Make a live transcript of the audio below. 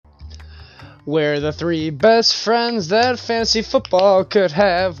We're the three best friends that fantasy football could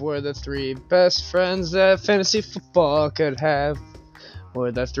have. We're the three best friends that fantasy football could have.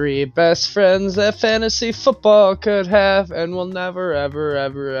 We're the three best friends that fantasy football could have, and we'll never, ever,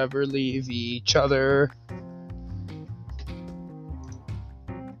 ever, ever leave each other.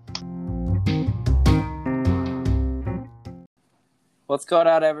 What's going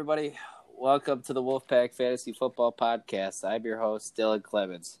on, everybody? Welcome to the Wolfpack Fantasy Football Podcast. I'm your host, Dylan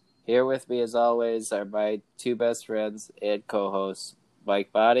Clemens. Here with me, as always, are my two best friends and co-hosts,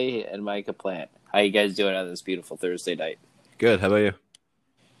 Mike Body and Micah Plant. How you guys doing on this beautiful Thursday night? Good. How about you?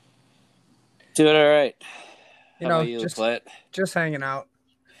 Doing all right. How about you, Plant? Just hanging out.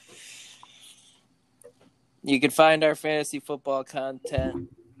 You can find our fantasy football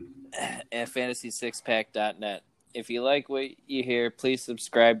content at fantasy6pack.net. If you like what you hear, please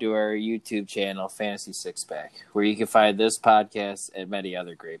subscribe to our YouTube channel, Fantasy Six Pack, where you can find this podcast and many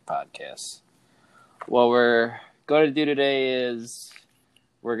other great podcasts. What we're going to do today is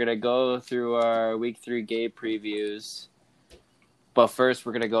we're going to go through our Week 3 game previews. But first,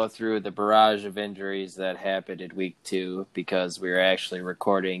 we're going to go through the barrage of injuries that happened in Week 2 because we were actually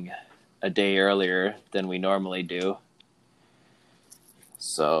recording a day earlier than we normally do.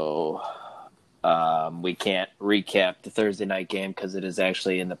 So we can't recap the Thursday night game because it is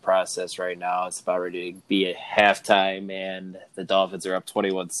actually in the process right now. It's about ready to be at halftime, and the Dolphins are up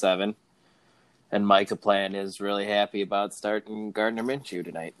 21-7. And Micah Plan is really happy about starting Gardner Minshew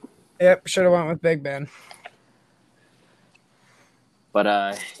tonight. Yep, should have went with Big Ben.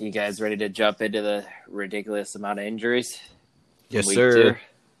 But you guys ready to jump into the ridiculous amount of injuries? Yes, sir. 2?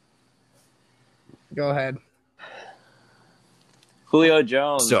 Go ahead. Julio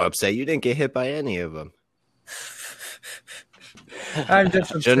Jones. So upset you didn't get hit by any of them. I'm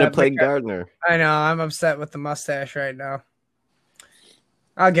just upset. Shouldn't have played Gardner. I know. I'm upset with the mustache right now.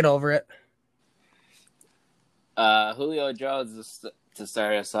 I'll get over it. Julio Jones, to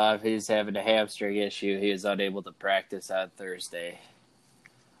start us off, he's having a hamstring issue. He is unable to practice on Thursday.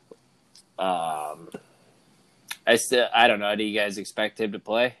 I don't know. Do you guys expect him to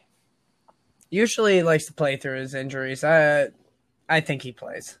play? Usually he likes to play through his injuries. I think he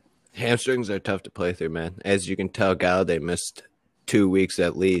plays. Hamstrings are tough to play through, man. As you can tell, Galladay missed 2 weeks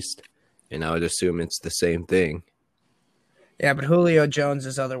at least, and I would assume it's the same thing. Yeah, but Julio Jones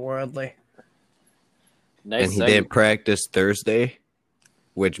is otherworldly. Nice. And he didn't practice Thursday,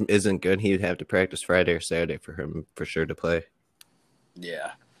 which isn't good. He'd have to practice Friday or Saturday for him for sure to play.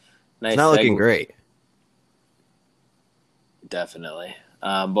 Yeah. Nice. It's not looking great. Definitely.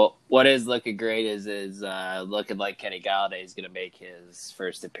 But what is looking great is looking like Kenny Galladay is going to make his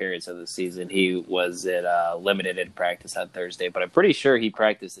first appearance of the season. He was limited in practice on Thursday, but I'm pretty sure he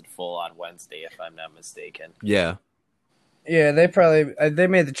practiced in full on Wednesday, if I'm not mistaken. Yeah. Yeah, they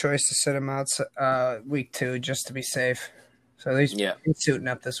made the choice to sit him out Week 2 just to be safe. So he's suiting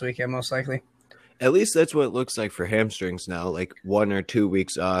up this weekend most likely. At least that's what it looks like for hamstrings now, like 1 or 2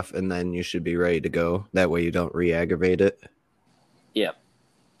 weeks off, and then you should be ready to go. That way you don't re-aggravate it. Yep.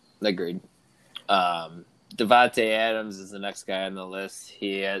 Agreed. Devontae Adams is the next guy on the list.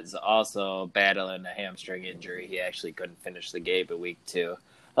 He is also battling a hamstring injury. He actually couldn't finish the game in Week 2.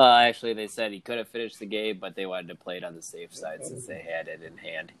 Actually, they said he could have finished the game, but they wanted to play it on the safe side since they had it in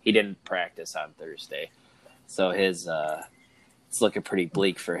hand. He didn't practice on Thursday, so it's looking pretty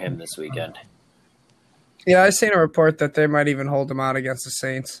bleak for him this weekend. Yeah, I seen a report that they might even hold him out against the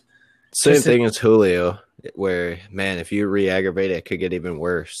Saints. Same thing as Julio, where, man, if you re-aggravate it, it could get even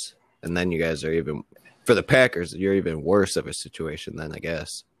worse. And then you guys are even, for the Packers, you're even worse of a situation then, I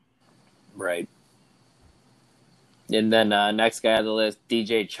guess. Right. And then next guy on the list,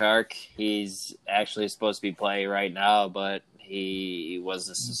 DJ Chark. He's actually supposed to be playing right now, but he was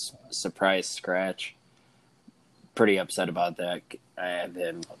a surprise scratch. Pretty upset about that. I have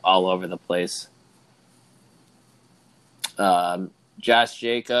him all over the place. Josh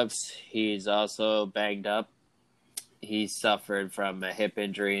Jacobs, he's also banged up. He suffered from a hip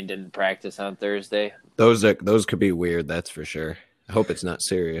injury and didn't practice on Thursday. Those could be weird, that's for sure. I hope it's not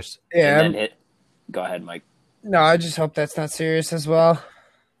serious. Yeah. Go ahead, Mike. No, I just hope that's not serious as well.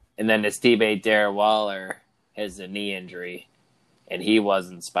 And then his teammate Darren Waller has a knee injury, and he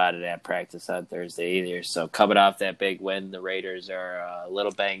wasn't spotted at practice on Thursday either. So coming off that big win, the Raiders are a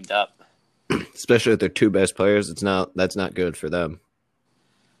little banged up. Especially with their two best players, that's not good for them.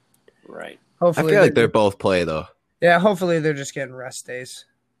 Right. Hopefully, I feel like they're both play though. Yeah, hopefully they're just getting rest days.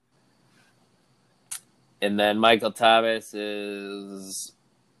 And then Michael Thomas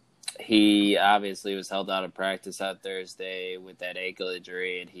he obviously was held out of practice on Thursday with that ankle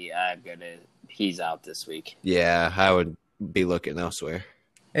injury, and he's out this week. Yeah, I would be looking elsewhere.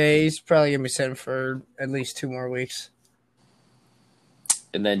 Hey, he's probably gonna be sitting for at least 2 more weeks.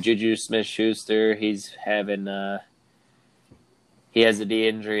 And then Juju Smith-Schuster, he has a knee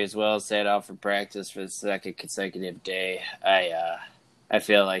injury as well, sat out for practice for the second consecutive day. I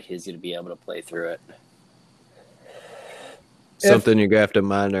feel like he's going to be able to play through it. Something you're gonna have to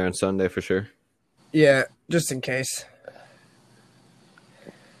monitor on Sunday for sure. Yeah, just in case.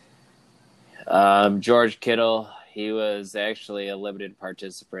 George Kittle, he was actually a limited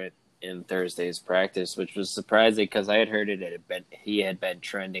participant in Thursday's practice, which was surprising because I had heard he had been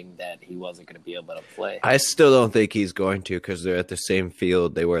trending that he wasn't going to be able to play. I still don't think he's going to because they're at the same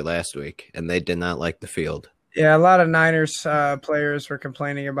field they were last week, and they did not like the field. Yeah, a lot of Niners players were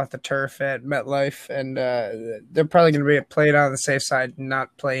complaining about the turf at MetLife, and they're probably going to be played on the safe side and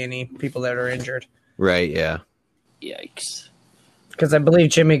not play any people that are injured. Right, yeah. Yikes. Because I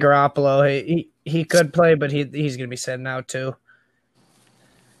believe Jimmy Garoppolo, he could play, but he's going to be sitting out too.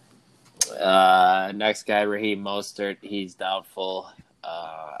 Next guy, Raheem Mostert, he's doubtful.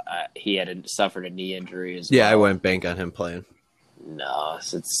 He had suffered a knee injury as well. Yeah, I wouldn't bank on him playing. No,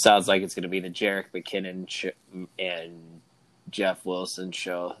 so it sounds like it's going to be the Jerick McKinnon and Jeff Wilson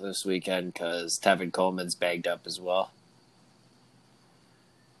show this weekend because Tevin Coleman's bagged up as well.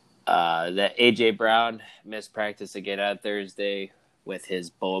 That AJ Brown missed practice again on Thursday with his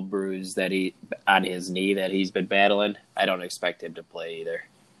bone bruise on his knee that he's been battling. I don't expect him to play either.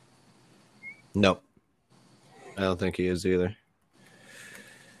 Nope. I don't think he is either.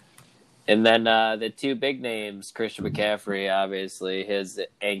 And then the two big names, Christian McCaffrey, obviously, his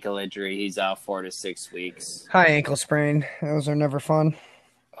ankle injury, he's out 4 to 6 weeks. High ankle sprain. Those are never fun.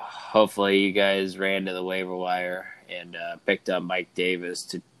 Hopefully you guys ran to the waiver wire and picked up Mike Davis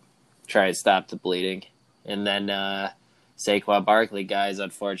to try and stop the bleeding. And then Saquon Barkley, guys,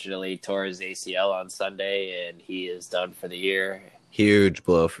 unfortunately tore his ACL on Sunday, and he is done for the year. Huge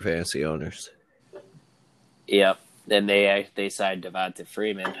blow for fantasy owners. Yep. Then they signed Devonta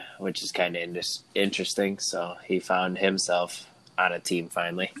Freeman, which is kind of interesting. So he found himself on a team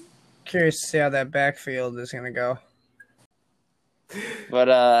finally. Curious to see how that backfield is going to go.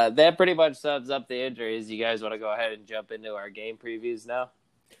 But that pretty much sums up the injuries. You guys want to go ahead and jump into our game previews now?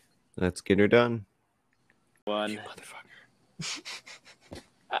 Let's get her done. One. You motherfucker.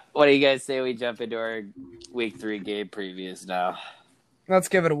 What do you guys say we jump into our week 3 game previews now? Let's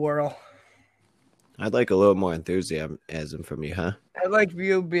give it a whirl. I'd like a little more enthusiasm from you, huh? I'd like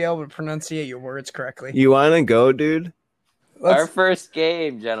you to be able to pronunciate your words correctly. You want to go, dude? Our first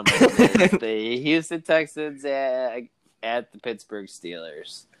game, gentlemen, is the Houston Texans at the Pittsburgh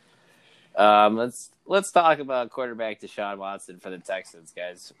Steelers. Let's talk about quarterback Deshaun Watson for the Texans,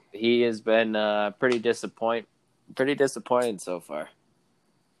 guys. He has been pretty disappointing so far.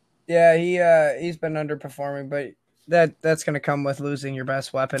 Yeah, he's been underperforming, but that's going to come with losing your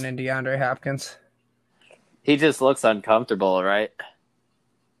best weapon in DeAndre Hopkins. He just looks uncomfortable, right?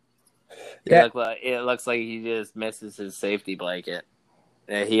 Yeah. It looks like he just misses his safety blanket.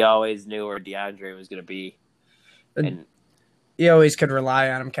 He always knew where DeAndre was going to be. And he always could rely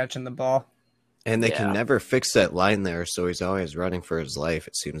on him catching the ball. And they can never fix that line there, so he's always running for his life,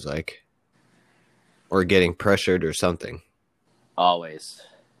 it seems like. Or getting pressured or something. Always.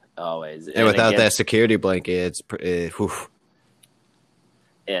 And without that security blanket, I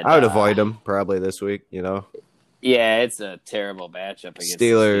would avoid him probably this week, you know. Yeah, it's a terrible matchup against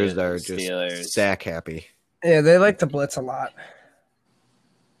Steelers are just sack happy. Yeah, they like to blitz a lot.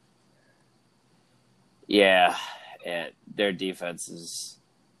 Yeah, their defense is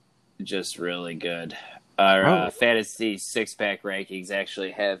just really good. Our fantasy 6-pack rankings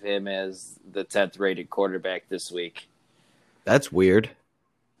actually have him as the 10th rated quarterback this week. That's weird.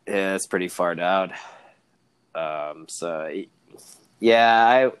 Yeah, that's pretty far down. I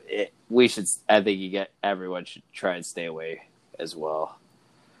think everyone should try and stay away as well.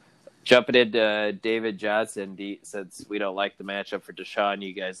 Jumping into David Johnson, since we don't like the matchup for Deshaun,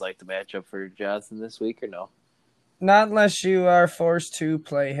 you guys like the matchup for Johnson this week or no? Not unless you are forced to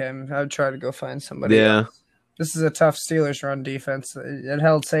play him. I would try to go find somebody else. This is a tough Steelers run defense. It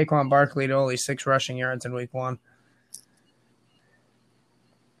held Saquon Barkley to only 6 rushing yards in week 1.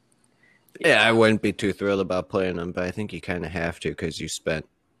 Yeah, I wouldn't be too thrilled about playing him, but I think you kind of have to because you spent,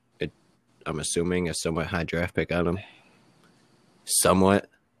 I'm assuming, a somewhat high draft pick on him. Somewhat.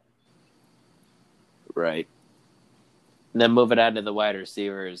 Right. And then moving on to the wide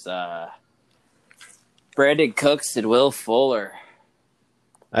receivers, Brandon Cooks and Will Fuller.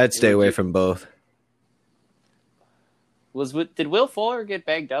 I'd stay away from both. Did Will Fuller get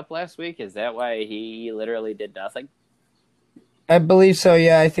banged up last week? Is that why he literally did nothing? I believe so.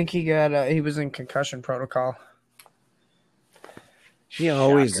 Yeah, I think he was in concussion protocol. He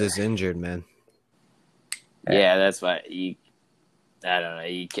always Shocker. is injured, man. Yeah, that's why I don't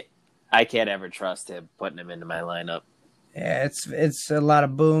know. I can't ever trust him putting him into my lineup. Yeah, it's a lot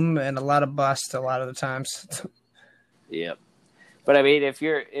of boom and a lot of bust a lot of the times. Yep. But I mean, if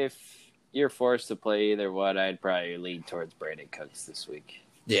you're forced to play either one, I'd probably lean towards Brandon Cooks this week.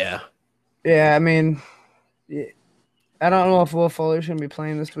 Yeah. Yeah, I mean, I don't know if Will Fuller's going to be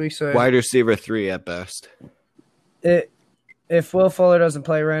playing this week. So Wide receiver 3 at best. if Will Fuller doesn't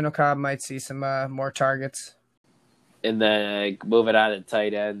play, Randall Cobb might see some more targets. And then moving on to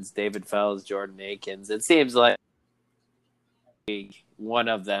tight ends, David Fells, Jordan Akins. It seems like one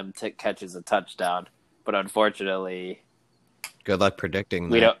of them catches a touchdown, but unfortunately, Good luck predicting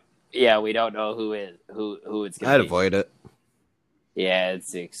that. we don't. Yeah, we don't know who it's going to be. I'd avoid it. Yeah,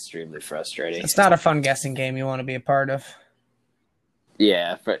 it's extremely frustrating. It's not a fun guessing game you want to be a part of.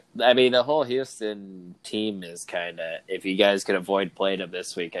 Yeah, I mean, the whole Houston team is kind of. If you guys could avoid playing them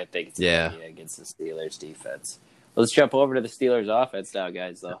this week, I think it's going to be against the Steelers defense. Let's jump over to the Steelers offense now,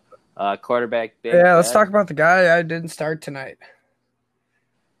 guys. Though, quarterback. Let's talk about the guy I didn't start tonight.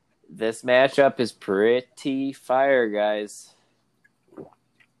 This matchup is pretty fire, guys.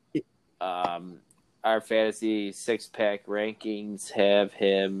 Our fantasy 6-pack rankings have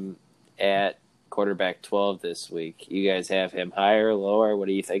him at quarterback 12 this week. You guys have him higher, lower? What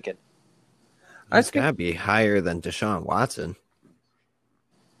are you thinking? It's got to be higher than Deshaun Watson.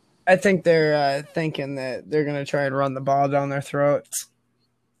 I think they're thinking that they're going to try and run the ball down their throats.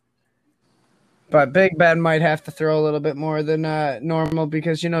 But Big Ben might have to throw a little bit more than normal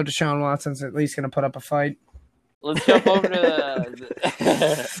because, Deshaun Watson's at least going to put up a fight. Let's jump over to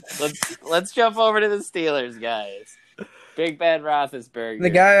let's jump over to the Steelers, guys. Big Ben Roethlisberger.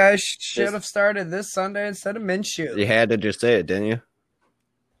 The guy I should have started this Sunday instead of Minshew. You had to just say it, didn't you?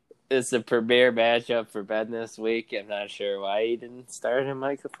 It's a premier matchup for Ben this week. I'm not sure why he didn't start him,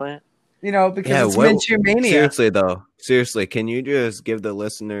 Michael Plant. Because it's Minshew mania. Seriously, can you just give the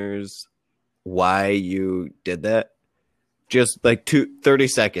listeners why you did that? Just like 30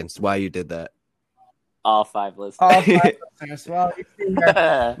 seconds why you did that. All 5 listeners. Well, you see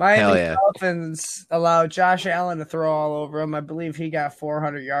here, Miami Dolphins allowed Josh Allen to throw all over him. I believe he got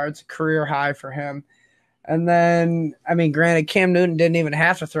 400 yards, career high for him. And then, granted, Cam Newton didn't even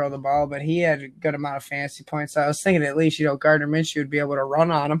have to throw the ball, but he had a good amount of fantasy points. I was thinking at least, Gardner Minshew would be able to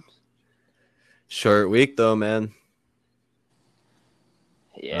run on him. Short week, though, man.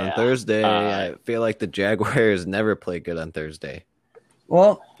 Yeah. On Thursday, I feel like the Jaguars never play good on Thursday.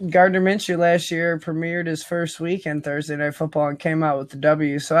 Well, Gardner Minshew last year premiered his first week in Thursday Night Football and came out with the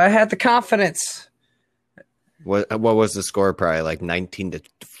W, so I had the confidence. What was the score? Probably like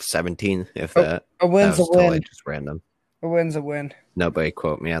 19-17, if that. A win's a win. Totally just random. A win's a win. Nobody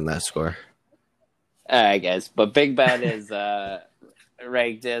quote me on that score. All right, guys. But Big Ben is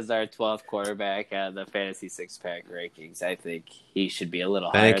ranked as our 12th quarterback on the fantasy 6-pack rankings. I think he should be a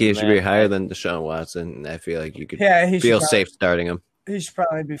little higher. I think he should be higher than Deshaun Watson, and I feel like you could feel safe starting him. He should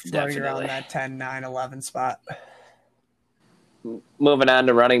probably be floating around that 10, 9, 11 spot. Moving on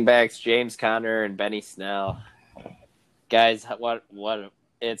to running backs, James Conner and Benny Snell. Guys, what?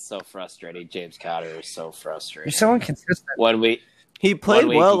 It's so frustrating. James Conner is so frustrating. You're so inconsistent. He played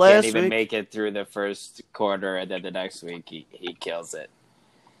well last week. He can't even make it through the first quarter, and then the next week he kills it.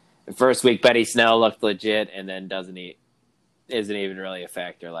 The first week, Benny Snell looked legit, and then isn't even really a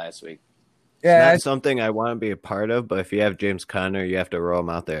factor last week. Yeah, it's not something I want to be a part of, but if you have James Conner, you have to roll him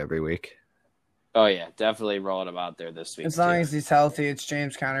out there every week. Oh, yeah, definitely rolling him out there this week. As long as he's healthy, it's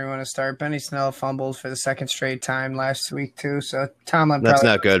James Conner you want to start. Benny Snell fumbled for the second straight time last week, too, so Tomlin That's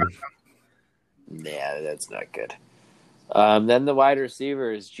not good. Yeah, that's not good. Then the wide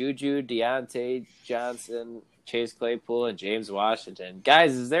receivers, Juju, Deontay Johnson, Chase Claypool, and James Washington.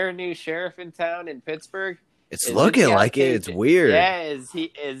 Guys, is there a new sheriff in town in Pittsburgh? It's looking like it. It's weird. Yeah, is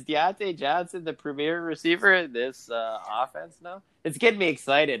Deontay Johnson the premier receiver in this offense now? It's getting me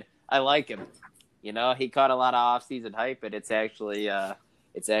excited. I like him. He caught a lot of off-season hype, and it's actually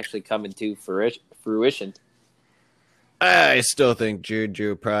coming to fruition. I still think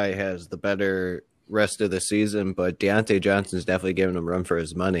Juju probably has the better rest of the season, but Deontay Johnson's definitely giving him run for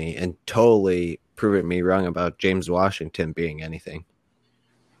his money and totally proving me wrong about James Washington being anything.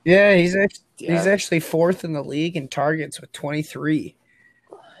 Yeah, he's actually 4th in the league in targets with 23.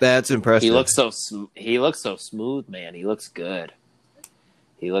 That's impressive. He looks so smooth, man. He looks good.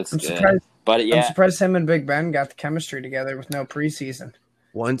 Good. Surprised, but yeah, I'm surprised him and Big Ben got the chemistry together with no preseason.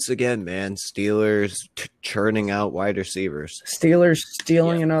 Once again, man, Steelers churning out wide receivers. Steelers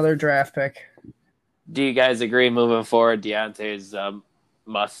stealing another draft pick. Do you guys agree moving forward? Deontay's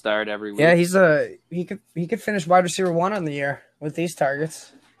must start every week. Yeah, he could finish wide receiver 1 on the year. with these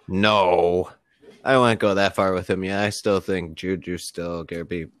targets. No. I won't go that far with him yet. I still think Juju's still going to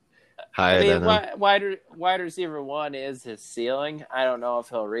be higher than him. Wide receiver 1 is his ceiling. I don't know if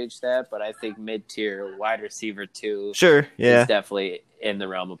he'll reach that, but I think mid-tier wide receiver 2 Sure, yeah. is definitely in the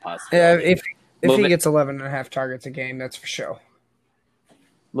realm of possibility. Yeah, if he gets 11.5 targets a game, that's for sure.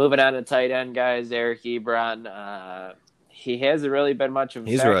 Moving on to tight end, guys, Eric Ebron. He hasn't really been much of a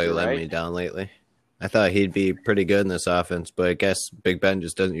He's factor, really letting me down lately. I thought he'd be pretty good in this offense, but I guess Big Ben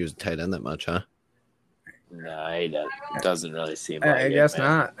just doesn't use tight end that much, huh? No, he doesn't really seem like I guess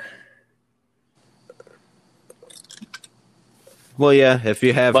not. Well, yeah, if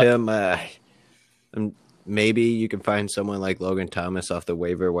you have him, maybe you can find someone like Logan Thomas off the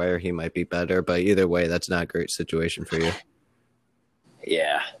waiver wire. He might be better, but either way, that's not a great situation for you.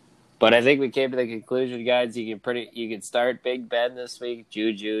 Yeah. But I think we came to the conclusion, guys, you can start Big Ben this week,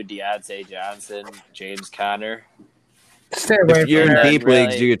 Juju, Deontay Johnson, James Conner. Stay away if you're from in that. deep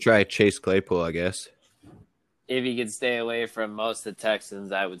leagues, you could try Chase Claypool, I guess. If you could stay away from most of the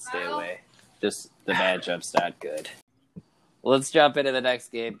Texans, I would stay away. Just the matchup's not good. Let's jump into the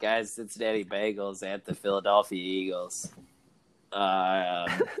next game, guys. Cincinnati Bengals at the Philadelphia Eagles.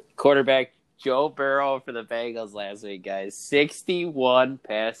 Quarterback Joe Burrow for the Bengals last week, guys. 61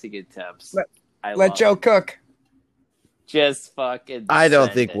 passing attempts. Let Joe cook. Just fucking. I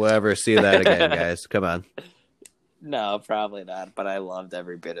don't think we'll ever see that again, guys. Come on. No, probably not. But I loved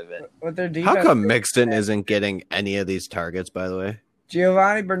every bit of it. With their defense, how come Mixon isn't getting any of these targets? By the way,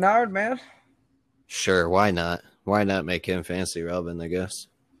 Giovanni Bernard, man. Sure, why not? Why not make him fantasy relevant? I guess.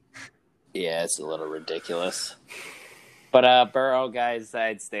 Yeah, it's a little ridiculous. But Burrow, guys,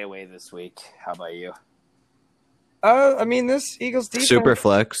 I'd stay away this week. How about you? I mean, this Eagles defense super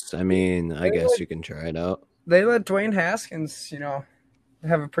flex. I mean, I guess you can try it out. They let Dwayne Haskins,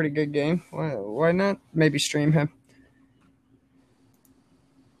 have a pretty good game. Why not? Maybe stream him.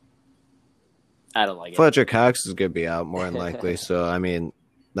 I don't like it. Fletcher Cox is going to be out more than likely, so I mean,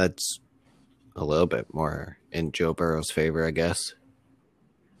 that's a little bit more in Joe Burrow's favor, I guess.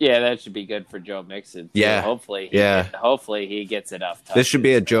 Yeah, that should be good for Joe Mixon. Too. Yeah, hopefully he gets enough touches. This should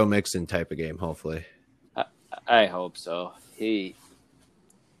be a Joe Mixon type of game. Hopefully, I hope so. He's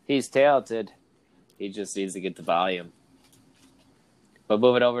talented. He just needs to get the volume. But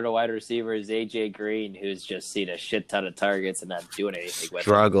moving over to wide receivers, AJ Green, who's just seen a shit ton of targets and not doing anything with it.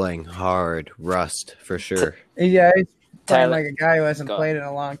 Struggling hard, rust for sure. Yeah, he's playing like a guy who hasn't played in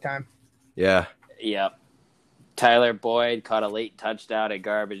a long time. Yeah. Yep. Tyler Boyd caught a late touchdown at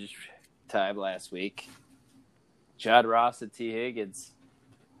garbage time last week. John Ross and T. Higgins.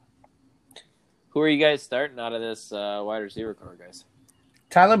 Who are you guys starting out of this wide receiver core, guys?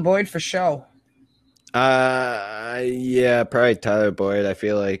 Tyler Boyd for show. Yeah, probably Tyler Boyd. I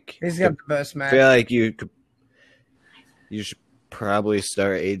feel like he's got the best match. I feel like you should probably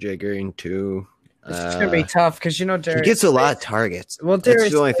start AJ Green too. It's gonna be tough because Darius he gets a lot of targets. Well, Darius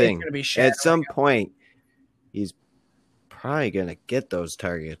that's the only thing. At some point, he's probably gonna get those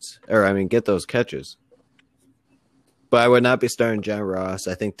targets, or get those catches. But I would not be starting John Ross.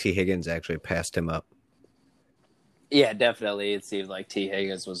 I think T. Higgins actually passed him up. Yeah, definitely. It seemed like T.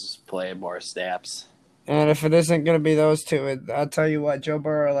 Higgins was playing more snaps. And if it isn't going to be those two, I'll tell you what, Joe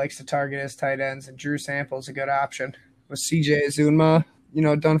Burrow likes to target his tight ends, and Drew Sample's a good option. With C.J. Azunma,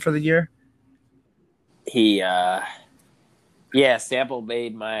 done for the year? Sample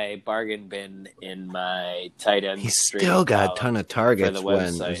made my bargain bin in my tight end. He still got a ton of targets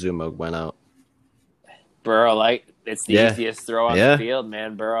when Azunma went out. Burrow, it's the easiest throw on the field,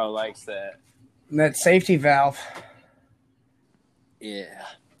 man. Burrow likes that. And that safety valve. Yeah.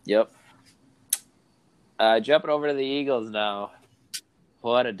 Yep. Jumping over to the Eagles now.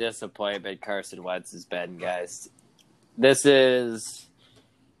 What a disappointment Carson Wentz has been, guys. This is...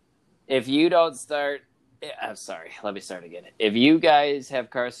 If you don't start... I'm sorry. Let me start again. If you guys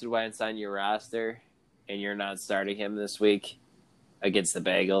have Carson Wentz on your roster and you're not starting him this week against the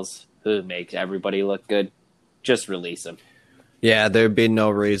Bengals, who makes everybody look good, just release him. Yeah, there'd be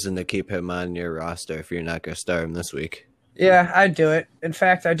no reason to keep him on your roster if you're not going to start him this week. Yeah, I'd do it. In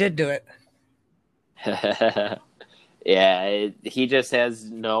fact, I did do it. Yeah, he just has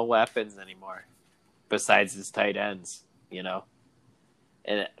no weapons anymore besides his tight ends,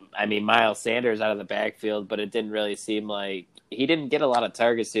 And Miles Sanders out of the backfield, but it didn't really seem like he didn't get a lot of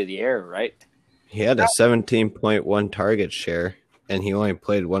targets through the air, right? He had a 17.1 target share, and he only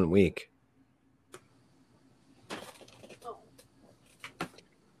played 1 week.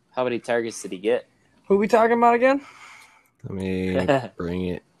 How many targets did he get? Who we talking about again? Let me bring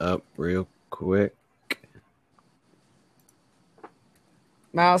it up real quick.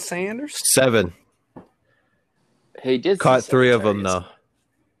 Miles Sanders? 7. He did Caught see 3 7 of them, targets.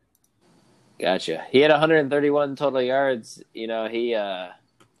 though. Gotcha. He had 131 total yards. You know, he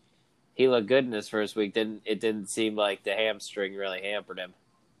looked good in his first week. It didn't seem like the hamstring really hampered him.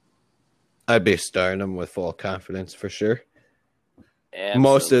 I'd be starting him with full confidence for sure.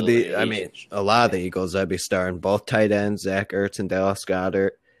 Absolutely. A lot of the Eagles, I'd be starting both tight ends, Zach Ertz and Dallas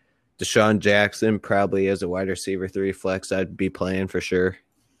Goedert. Deshaun Jackson probably as a wide receiver 3 flex, I'd be playing for sure.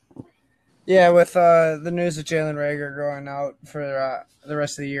 Yeah, with the news of Jalen Reagor going out for the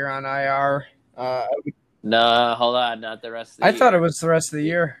rest of the year on IR. No, hold on, not the rest of the year. I thought it was the rest of the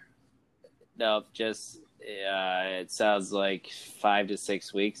year. No, just it sounds like 5 to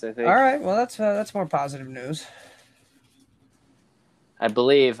 6 weeks, I think. All right, well that's more positive news. I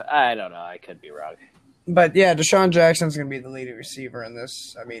believe. I don't know. I could be wrong. But yeah, Deshaun Jackson's going to be the leading receiver in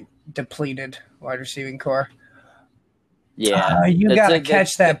this. Depleted wide receiving core. Yeah, you got to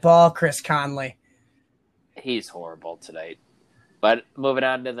catch that ball, Chris Conley. He's horrible tonight. But moving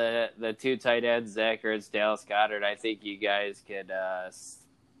on to the 2 tight ends, Zach Ertz, Dallas Goedert, I think you guys could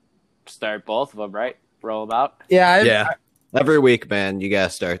start both of them, right? Roll them out. Yeah. Every week, man, you got to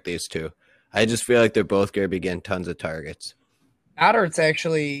start these 2. I just feel like they're both going to be getting tons of targets. Goddard's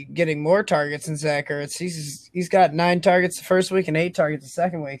actually getting more targets than Zach Ertz. He's got 9 targets the first week and 8 targets the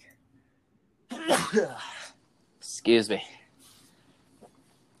second week. Excuse me.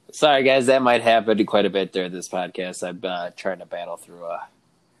 Sorry, guys. That might happen quite a bit during this podcast. I'm trying to battle through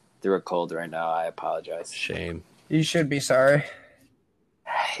a cold right now. I apologize. Shame. You should be sorry.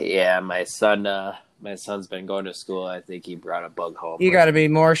 Yeah, my son's been going to school. I think he brought a bug home. You got to be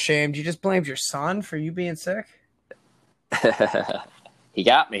more ashamed. You just blamed your son for you being sick? He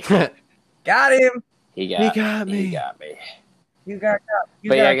got me. Got him. He got me. You got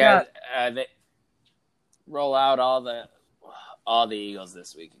guys, roll out all the Eagles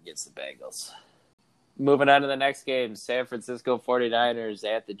this week against the Bengals. Moving on to the next game, San Francisco 49ers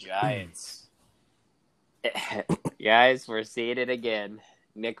at the Giants. Guys, we're seeing it again.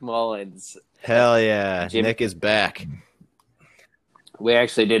 Nick Mullins. Hell yeah. Nick is back. We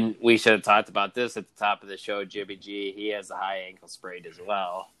should have talked about this at the top of the show. Jimmy G, he has a high ankle sprain as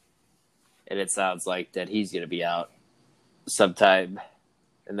well. And it sounds like that he's going to be out sometime.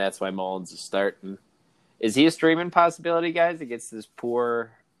 And that's why Mullins is starting. Is he a streaming possibility, guys, against this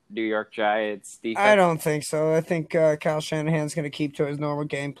poor New York Giants defense? I don't think so. I think Kyle Shanahan's going to keep to his normal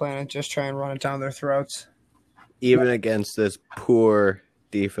game plan and just try and run it down their throats. Even against this poor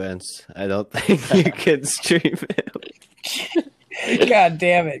defense, I don't think you can stream him. God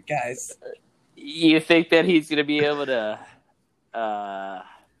damn it, guys. You think that he's going to be able to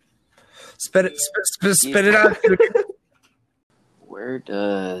spit it out? Where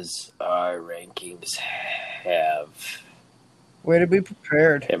does our rankings have Way to be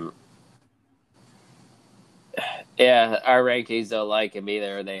prepared. him? Yeah, our rankings don't like him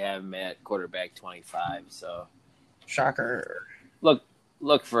either. They have him at quarterback 25. So Shocker.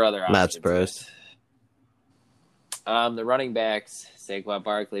 look for other options. Not surprised. The running backs, Saquon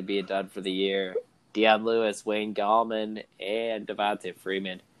Barkley being done for the year, Deion Lewis, Wayne Gallman, and Devontae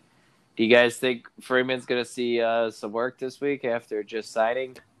Freeman. Do you guys think Freeman's going to see some work this week after just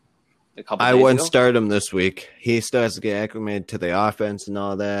signing a couple days I wouldn't ago? start him this week. He still has to get acclimated to the offense and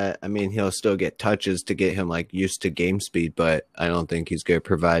all that. I mean, he'll still get touches to get him used to game speed, but I don't think he's going to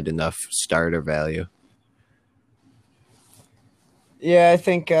provide enough starter value. Yeah, I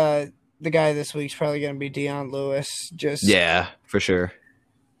think the guy this week's probably going to be Deion Lewis. Yeah, for sure.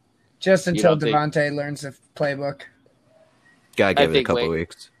 Just until don't think- Devontae learns the playbook. Gotta give it a think couple Wayne-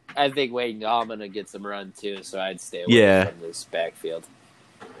 weeks. I think Wayne Gallman will get some run too, so I'd stay away from this backfield.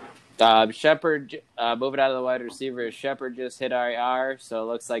 Shepard, moving out of the wide receiver, Shepard just hit IR, so it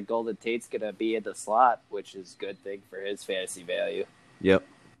looks like Golden Tate's going to be in the slot, which is a good thing for his fantasy value. Yep.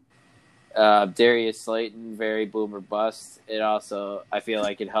 Darius Slayton, very boomer bust. It also, I feel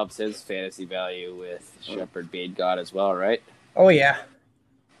like it helps his fantasy value with Shepard being gone as well, right? Oh, yeah.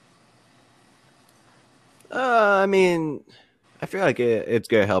 I mean, I feel like it's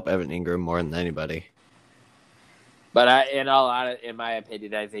going to help Evan Ingram more than anybody. But in my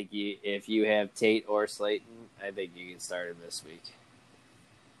opinion, I think if you have Tate or Slayton, I think you can start him this week.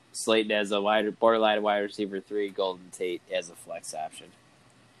 Slayton as a borderline wide receiver 3, Golden Tate as a flex option.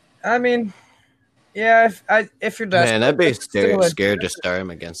 I mean, yeah, if you're desperate. Man, I'd be still scared to start him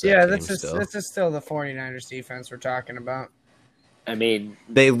against that Yeah, team this is still the 49ers defense we're talking about. I mean,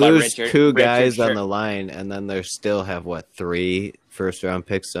 They lose two guys Richard on the line, and then they still have, 3 first-round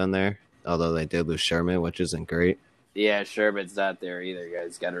picks on there? Although they did lose Sherman, which isn't great. Yeah, Sherman's not there either,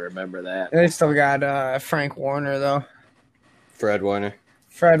 guys. Got to remember that. They still got Frank Warner, though. Fred Warner.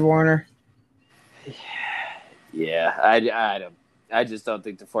 Fred Warner. Yeah, I don't. I just don't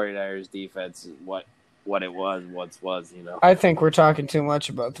think the 49ers defense is what it once was. I think we're talking too much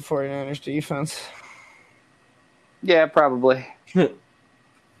about the 49ers defense. Yeah, probably.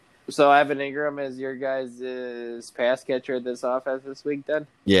 So Evan Ingram is your guys' pass catcher of this offense this week, then?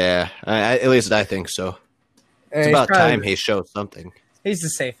 Yeah, at least I think so. It's about time he showed something. He's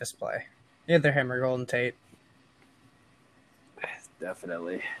the safest play. Either him or Golden Tate.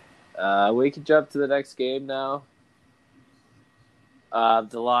 Definitely. We can jump to the next game now.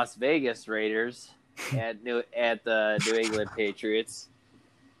 The Las Vegas Raiders at the New England Patriots.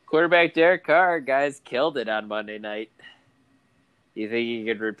 Quarterback Derek Carr, guys, killed it on Monday night. Do you think he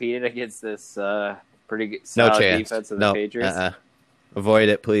could repeat it against this pretty good solid defense of the Patriots? Avoid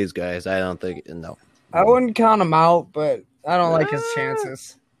it, please, guys. I don't think no. I wouldn't count him out, but I don't like his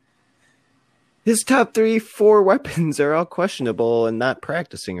chances. His top 3-4 weapons are all questionable and not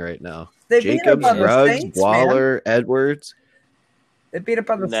practicing right now. They Jacobs, Ruggs, Saints, Waller, man. Edwards. They beat up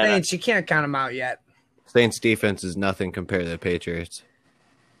on the Saints. You can't count them out yet. Saints defense is nothing compared to the Patriots.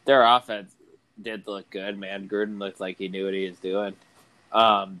 Their offense did look good, man. Gruden looked like he knew what he was doing.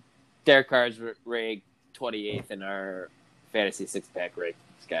 Derek Carr's ranked 28th in our fantasy six-pack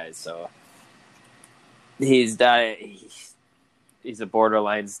rankings, guys. So he's a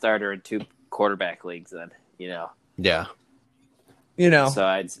borderline starter in 2 quarterback leagues. Then Yeah. So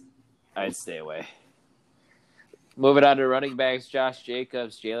I'd stay away. Moving on to running backs, Josh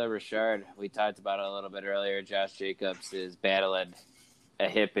Jacobs, Jalen Richard. We talked about it a little bit earlier. Josh Jacobs is battling a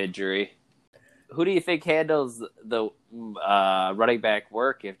hip injury. Who do you think handles the running back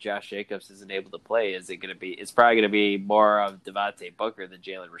work if Josh Jacobs isn't able to play? Is it going to be? It's probably going to be more of Devontae Booker than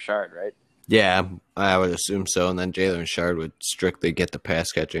Jalen Richard, right? Yeah, I would assume so. And then Jalen Richard would strictly get the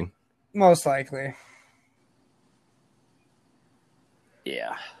pass catching. Most likely.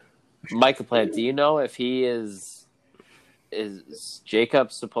 Yeah. Michael Plant, do you know if he is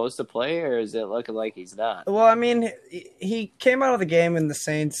Jacobs supposed to play, or is it looking like he's not? Well, I mean, he came out of the game in the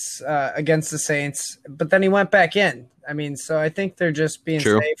Saints against the Saints, but then he went back in. I mean, so I think they're just being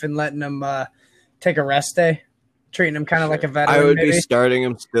safe and letting him take a rest day, treating him kind of like a veteran. I would be starting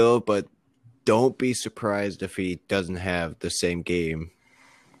him still, but don't be surprised if he doesn't have the same game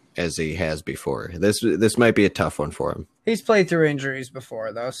as he has before. This might be a tough one for him. He's played through injuries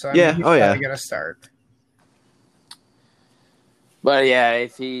before, though, so he's probably going to start. But yeah,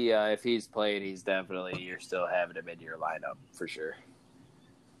 if he's played, you're still having him in your lineup for sure.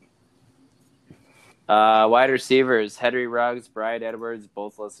 Wide receivers: Henry Ruggs, Bryan Edwards,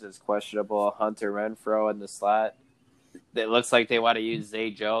 both listed as questionable. Hunter Renfrow in the slot. It looks like they want to use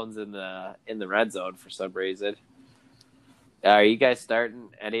Zay Jones in the red zone for some reason. Are you guys starting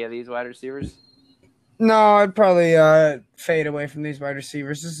any of these wide receivers? No, I'd probably fade away from these wide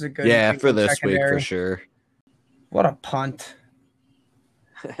receivers. This is a good for this secondary. Week for sure. What a punt!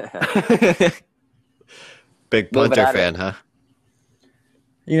 Big punter fan, huh?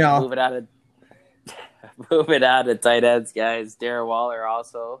 Moving out of tight ends, guys. Darren Waller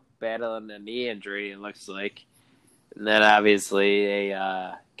also battling a knee injury, it looks like. And then obviously they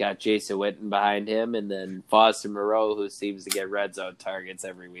got Jason Witten behind him, and then Foster Moreau, who seems to get red zone targets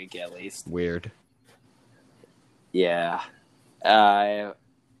every week at least. Weird. Yeah. I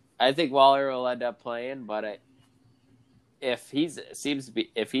think Waller will end up playing, but if he's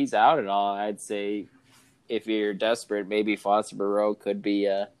out at all, I'd say if you're desperate, maybe Foster Moreau could be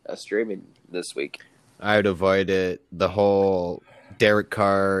a streaming this week. I would avoid it. The whole Derek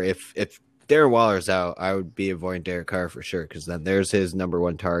Carr. If Darren Waller's out, I would be avoiding Derek Carr for sure, because then there's his number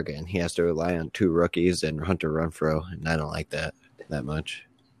one target, and he has to rely on 2 rookies and Hunter Renfrow, and I don't like that much.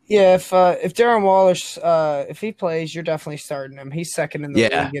 Yeah, if Darren Waller, if he plays, you're definitely starting him. He's second in the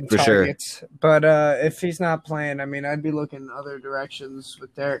league in targets. Sure. But if he's not playing, I mean, I'd be looking other directions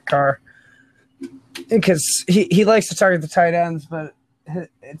with Derek Carr, because he likes to target the tight ends, but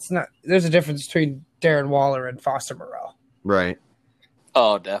it's not. There's a difference between Darren Waller and Foster Moreau. Right.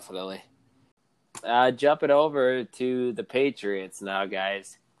 Oh, definitely. Jumping over to the Patriots now,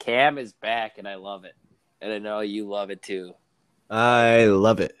 guys. Cam is back, and I love it. And I know you love it too. I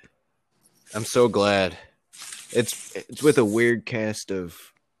love it. I'm so glad. It's with a weird cast of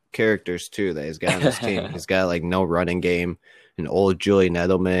characters too that he's got on his team. He's got like no running game, an old Julian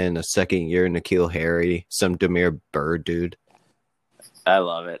Edelman, a second year N'Keal Harry, some Damiere Byrd dude. I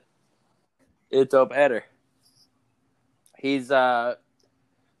love it. It's a better. He's 7th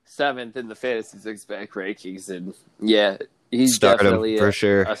in the fantasy six-pack rankings, and yeah, he's definitely for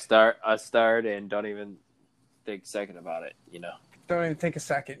sure a start, and don't even think second about it, Don't even think a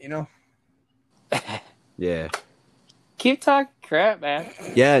second, Yeah. Keep talking crap, man.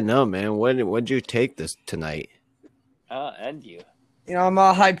 Yeah, no, man. What'd you take this tonight? And you. You know, I'm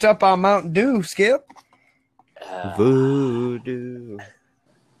all hyped up on Mountain Dew, Skip. Voodoo.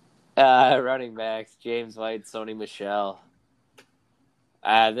 Running backs, James White, Sony Michel.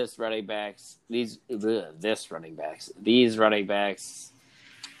 These running backs,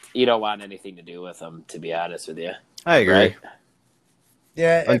 you don't want anything to do with them, to be honest with you. I agree. Right?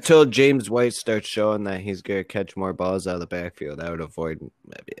 Yeah. Until James White starts showing that he's going to catch more balls out of the backfield, I would avoid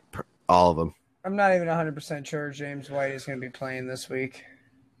maybe all of them. I'm not even 100% sure James White is going to be playing this week.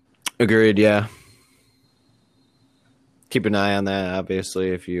 Agreed, yeah. Keep an eye on that, obviously,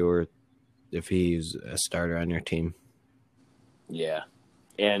 if he's a starter on your team. Yeah.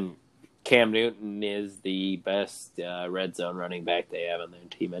 And Cam Newton is the best red zone running back they have on their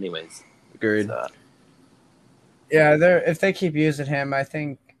team anyways. Agreed. So, Yeah, if they keep using him, I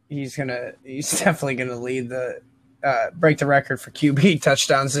think he's definitely gonna lead break the record for QB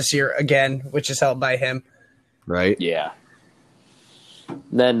touchdowns this year again, which is held by him. Right? yeah.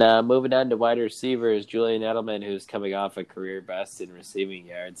 Then moving on to wide receivers, Julian Edelman, who's coming off a career best in receiving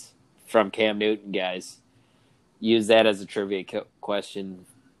yards from Cam Newton, guys. Use that as a trivia question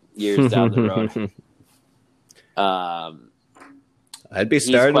years down the road. I'd be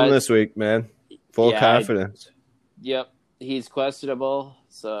starting him this week, man. Full confidence. Yep, he's questionable.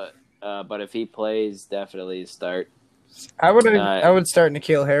 So, but if he plays, definitely start. I would start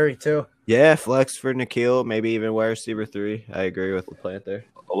N'Keal Harry too. Yeah, flex for N'Keal, maybe even wide receiver 3. I agree with the plant there.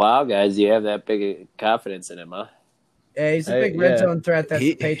 Wow, guys, you have that big confidence in him, huh? Yeah, he's a big red zone threat that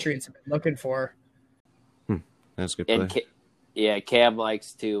the Patriots have been looking for. That's a good play. Cam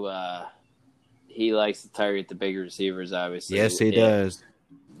likes to target the big receivers, obviously. Yes, he does.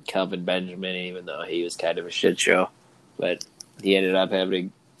 Kelvin Benjamin, even though he was kind of a shit show, but he ended up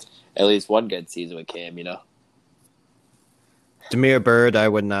having at least one good season with Cam, you know. Damiere Byrd, I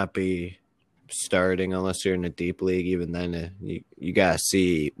would not be starting unless you're in a deep league. Even then, you got to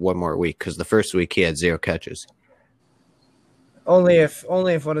see one more week because the first week he had 0 catches. Only if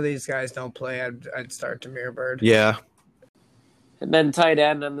one of these guys don't play, I'd start Damiere Byrd. Yeah. And then tight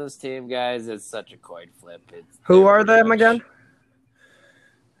end on this team, guys, it's such a coin flip. Who are them again?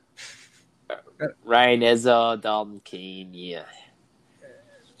 Ryan Izzo, Dalton Keene, yeah.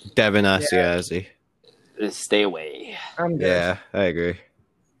 Devin Asiasi. Stay away. I'm good. Yeah, I agree.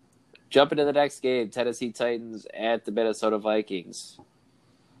 Jumping to the next game, Tennessee Titans at the Minnesota Vikings.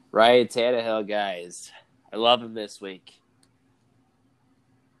 Ryan Tannehill, guys. I love him this week.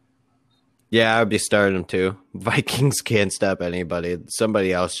 Yeah, I would be starting him too. Vikings can't stop anybody.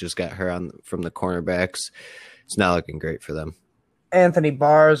 Somebody else just got hurt from the cornerbacks. It's not looking great for them. Anthony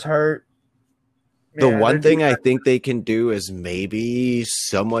Barr's hurt. The one thing I think they can do is maybe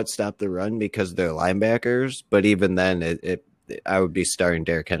somewhat stop the run because they're linebackers. But even then, I would be starting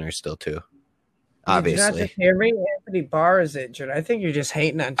Derrick Henry still too. Obviously, not just Henry. Anthony Barr is injured. I think you're just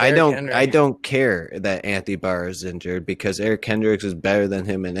hating on Derrick Henry. I don't care that Anthony Barr is injured because Eric Kendricks is better than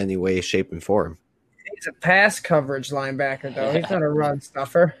him in any way, shape, and form. He's a pass coverage linebacker, though. He's not a run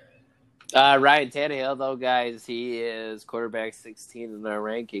stuffer. Ryan Tannehill, though, guys, he is quarterback 16 in our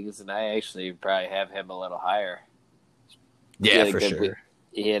rankings, and I actually probably have him a little higher. Yeah, for sure.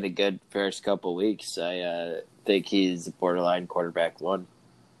 He had a good first couple weeks. I think he's a borderline quarterback 1.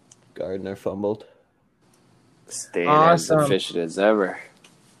 Gardner fumbled. Staying as efficient as ever.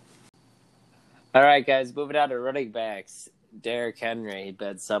 All right, guys, moving on to running backs. Derrick Henry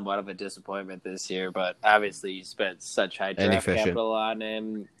been somewhat of a disappointment this year, but obviously you spent such high draft capital on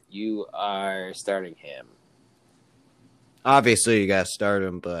him. You are starting him. Obviously, you got to start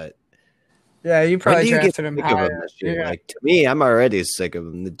him, but yeah, you probably drafted him higher. Yeah. Like, to me, I'm already sick of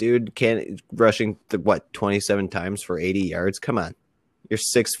him. The dude can't rushing 27 times for 80 yards. Come on, you're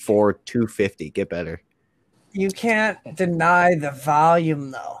 6'4", 250. Get better. You can't deny the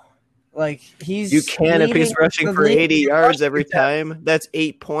volume, though. Like you can if he's rushing for 80 yards every time. That's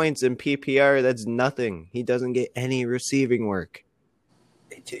 8 points in PPR. That's nothing. He doesn't get any receiving work.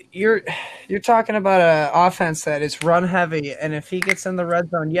 You're talking about an offense that is run heavy, and if he gets in the red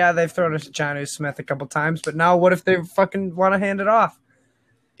zone, yeah, they've thrown it to Jonnu Smith a couple times, but now what if they fucking want to hand it off?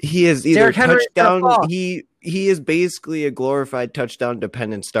 He is either touchdown. He is basically a glorified touchdown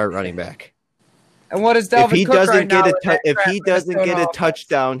dependent start running back. And what is Dalvin Cook right now? If he doesn't get a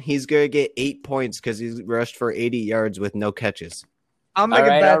touchdown, he's gonna get 8 points because he's rushed for 80 yards with no catches. I'll make a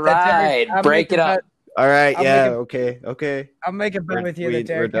bet. All right, break it up. All right, okay. I'll make a bet with you that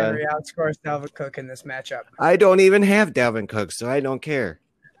Derrick Henry outscores Dalvin Cook in this matchup. I don't even have Dalvin Cook, so I don't care.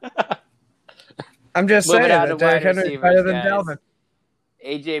 I'm just saying that Derrick Henry is better than Dalvin.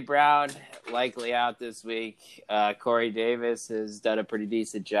 A.J. Brown, likely out this week. Corey Davis has done a pretty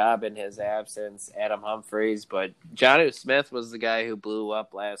decent job in his absence. Adam Humphries, but Jonnu Smith was the guy who blew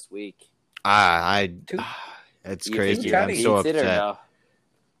up last week. It's You crazy. think I'm he so beats it or upset. no?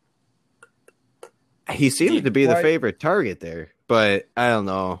 He seems to be the What? favorite target there, but I don't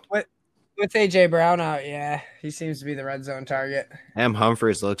know. With AJ Brown out, yeah, he seems to be the red zone target. M.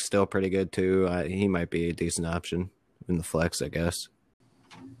 Humphries looks still pretty good too. He might be a decent option in the flex, I guess.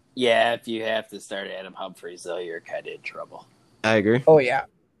 Yeah, if you have to start Adam Humphries, though, you're kind of in trouble. I agree. Oh yeah,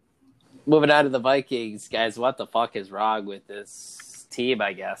 Moving on to the Vikings, guys, what the fuck is wrong with this team,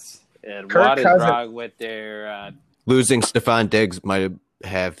 I guess? And Kirk what is Cousins- wrong with their Losing Stephon Diggs might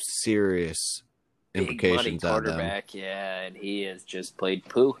have serious big money implications on them. quarterback? Yeah, and he has just played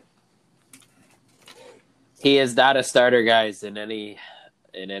poo. He is not a starter, guys, in any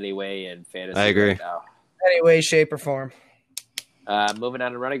way in fantasy. I agree. Right now. any way, shape, or form. Moving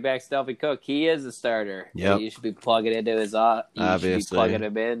on to running back, Delvin Cook. He is a starter. Yep. You should be plugging into his. You should be Obviously. plugging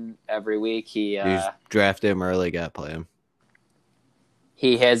him in every week. You draft him early, got to play him.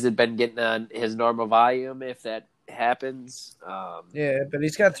 He hasn't been getting on his normal volume. If that happens, Yeah, but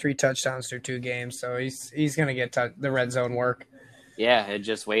he's got 3 touchdowns through 2 games, so he's gonna get the red zone work. yeah, and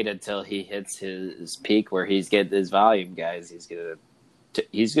just wait until he hits his peak where he's getting his volume, guys.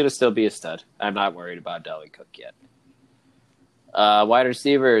 He's gonna still be a stud. I'm not worried about Delvin Cook yet. Wide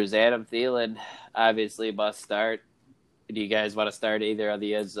receivers, Adam Thielen, obviously must start. Do you guys want to start either of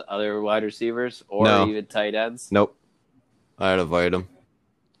the other wide receivers or No. even tight ends? Nope. I'd avoid him.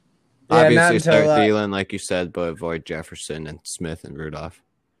 Yeah, not Obviously, until, start Thielen, like you said, but avoid Jefferson and Smith and Rudolph.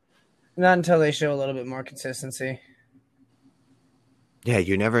 Not until they show a little bit more consistency. Yeah,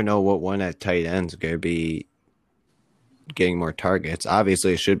 you never know what one at tight end's going to be getting more targets.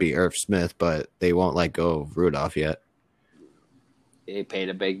 Obviously, it should be Irv Smith, but they won't let go of Rudolph yet. He paid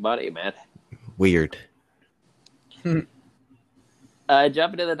a big money, man. Weird. Jumping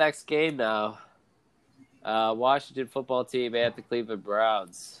to the next game now. Washington football team at the Cleveland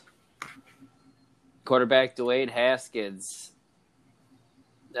Browns. Quarterback Dwayne Haskins.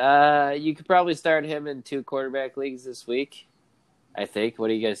 You could probably start him in 2 quarterback leagues this week, I think. What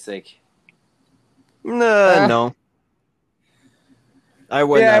do you guys think? No. I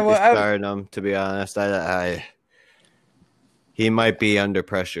would Yeah, not be well, starting him, to be honest. He might be under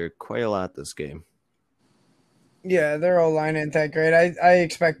pressure quite a lot this game. Yeah, their O-line ain't that great. I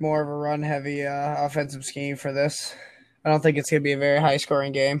expect more of a run-heavy offensive scheme for this. I don't think it's going to be a very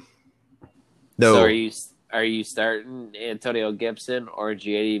high-scoring game. No. So are you starting Antonio Gibson or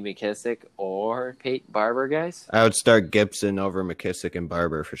J.D. McKissick or Peyton Barber, guys? I would start Gibson over McKissick and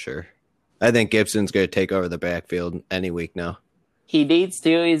Barber for sure. I think Gibson's going to take over the backfield any week now. He needs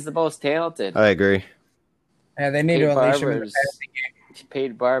to. He's the most talented. I agree. Yeah, they need to unleash him in the passing game.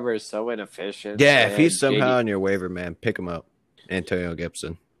 Peyton Barber is so inefficient. Yeah, if and he's somehow JD on your waiver, man, pick him up. Antonio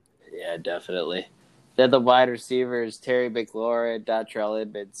Gibson. Yeah, definitely. Then the wide receivers, Terry McLaurin, Dontrell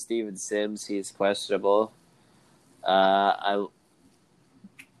Inman, Steven Sims, he's questionable. What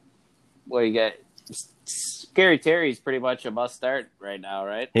do you got? Scary Terry's pretty much a must start right now,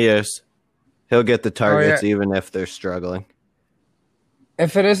 right? He is. He'll get the targets yeah. even if they're struggling.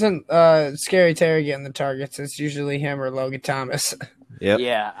 If it isn't Scary Terry getting the targets, it's usually him or Logan Thomas. Yep.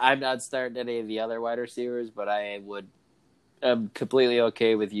 Yeah, I'm not starting any of the other wide receivers, but I'm completely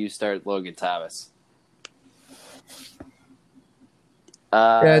okay with you start Logan Thomas.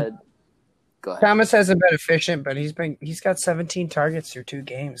 Yeah. Go ahead. Thomas hasn't been efficient, but he's got 17 targets through 2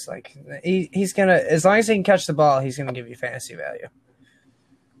 games. Like he's gonna, as long as he can catch the ball, he's gonna give you fantasy value.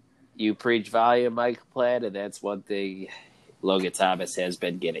 You preach volume, Mike Platt, and that's one thing Logan Thomas has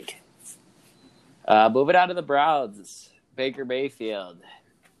been getting. Moving on to the Browns, Baker Mayfield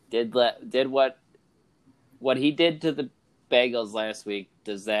did what he did to the Bengals last week.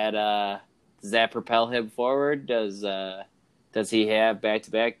 Does that propel him forward? Does he have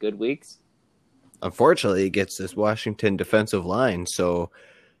back-to-back good weeks? Unfortunately, he gets this Washington defensive line, so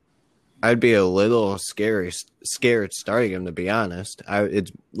I'd be a little scared starting him, to be honest.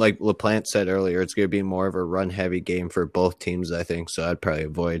 It's like LaPlante said earlier, it's going to be more of a run-heavy game for both teams, I think, so I'd probably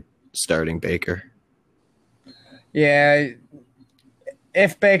avoid starting Baker. Yeah,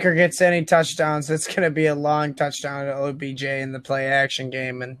 if Baker gets any touchdowns, it's going to be a long touchdown to OBJ in the play-action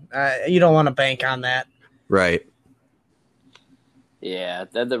game, and you don't want to bank on that. Right. Yeah,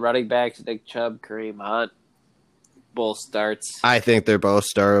 then the running backs, Nick Chubb, Kareem Hunt, both starts. I think they're both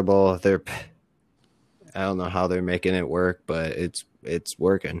startable. I don't know how they're making it work, but it's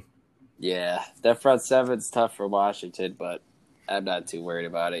working. Yeah, that front seven's tough for Washington, but I'm not too worried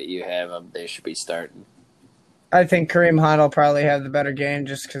about it. You have them; they should be starting. I think Kareem Hunt will probably have the better game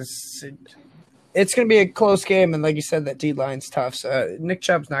just because it's going to be a close game, and like you said, that D-line's tough, so Nick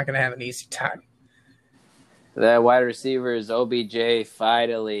Chubb's not going to have an easy time. That wide receiver is OBJ.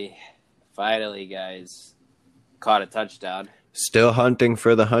 Finally, guys, caught a touchdown. Still hunting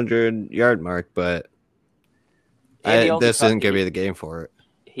for the 100-yard mark, but this isn't going to be the game for it.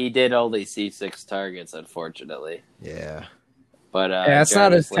 He did only see 6 targets, unfortunately. Yeah. But it's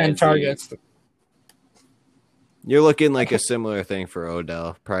not his 10 targets. You're looking like a similar thing for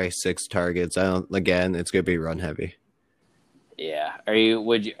Odell. Probably 6 targets. Again, it's going to be run heavy. Yeah. Are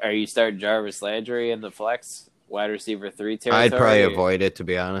you starting Jarvis Landry in the flex wide receiver 3 territory? I'd probably avoid it, to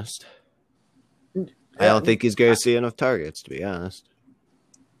be honest. I don't think he's going to see enough targets, to be honest.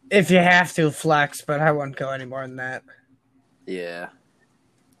 If you have to, flex, but I wouldn't go any more than that. Yeah.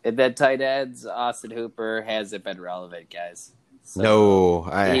 And then tight ends, Austin Hooper hasn't been relevant, guys. So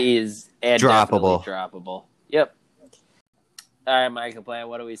he is droppable. Yep. All right, Michael Plant,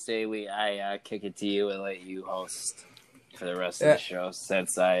 what do we say I kick it to you and let you host for the rest of the show,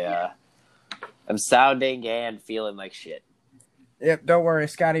 since I'm sounding and feeling like shit. Yep, don't worry.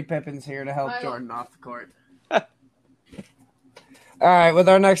 Scottie Pippen's here to help Jordan off the court. All right, with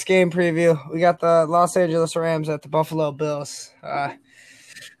our next game preview, we got the Los Angeles Rams at the Buffalo Bills.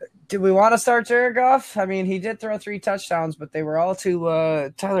 Do we want to start Jared Goff? I mean, he did throw 3 touchdowns, but they were all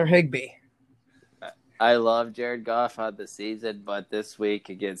to Tyler Higbee. I love Jared Goff on the season, but this week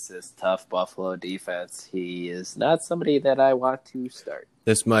against this tough Buffalo defense, he is not somebody that I want to start.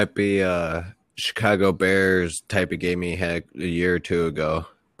 This might be Chicago Bears type of game he had a year or 2 ago.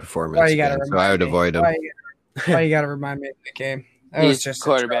 Performance. So I would avoid him. Why you got to remind me of the game? He's just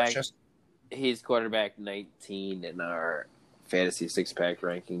quarterback. He's quarterback 19 in our fantasy 6-pack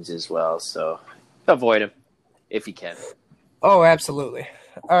rankings as well, so avoid him if you can. Oh, absolutely.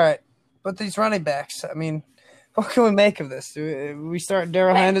 All right. But these running backs, I mean, what can we make of this? Do we start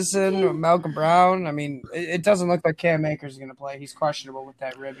Darrell Henderson or Malcolm Brown? I mean, it doesn't look like Cam Akers is going to play. He's questionable with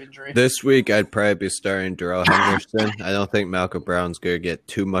that rib injury. This week, I'd probably be starting Darrell Henderson. I don't think Malcolm Brown's going to get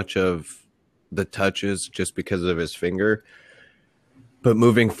too much of the touches just because of his finger. But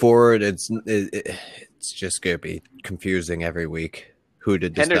moving forward, it's just going to be confusing every week who to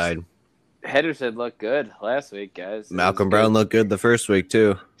decide. Henderson looked good last week, guys. Malcolm Brown looked good the first week,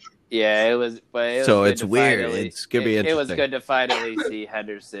 too. Yeah, it was. But so it's weird. It's gonna be interesting. It was good to finally see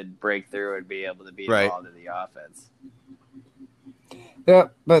Henderson break through and be able to be involved in the offense. Yeah,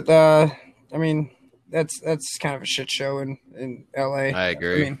 but I mean, that's kind of a shit show in LA. I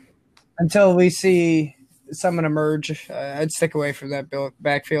agree. I mean, until we see someone emerge, I'd stick away from that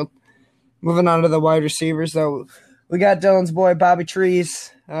backfield. Moving on to the wide receivers, though, we got Dylan's boy Bobby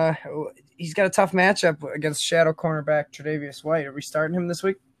Trees. He's got a tough matchup against shadow cornerback Tre'Davious White. Are we starting him this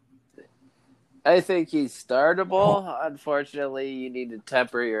week? I think he's startable. Unfortunately, you need to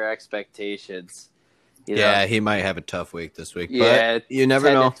temper your expectations. He might have a tough week this week. Yeah, but you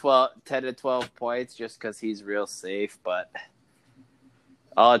never know. 10 to 12 points just because he's real safe. But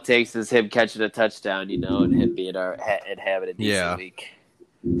all it takes is him catching a touchdown, and him being and having a decent week.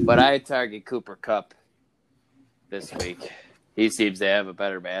 But I target Cooper Kupp this week. He seems to have a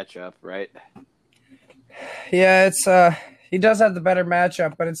better matchup, right? Yeah, it's he does have the better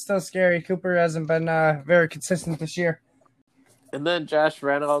matchup, but it's still scary. Cooper hasn't been very consistent this year. And then Josh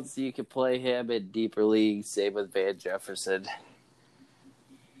Reynolds, you can play him in deeper leagues. Same with Van Jefferson.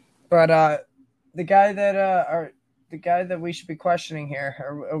 But the guy that we should be questioning here,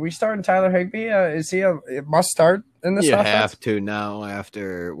 are we starting Tyler Higbee? Is he a must start in this offense? You have to now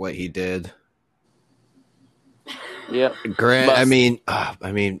after what he did. Yep. Grant. I mean,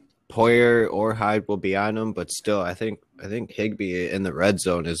 Poyer or Hyde will be on him, but still, I think Higbee in the red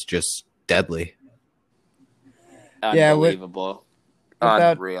zone is just deadly. Unbelievable.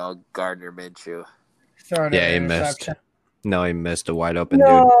 Unreal Gardner Minshew. He missed. No, he missed a wide open dude.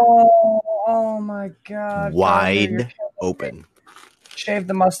 Oh my God. Wide open. Shave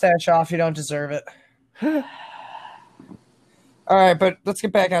the mustache off. You don't deserve it. All right, but let's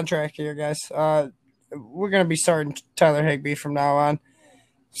get back on track here, guys. We're going to be starting Tyler Higbee from now on.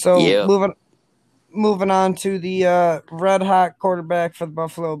 So moving on to the red hot quarterback for the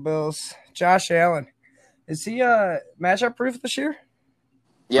Buffalo Bills, Josh Allen. Is he matchup proof this year?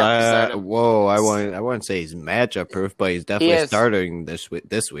 Yeah. I wouldn't say he's matchup proof, but he's definitely starting this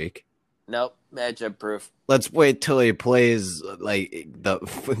week. Nope, matchup proof. Let's wait till he plays like the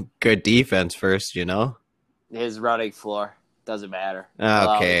good defense first. His running floor doesn't matter.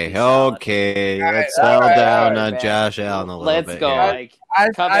 Okay. Let's settle down on Josh Allen a little bit. Let's go, Mike.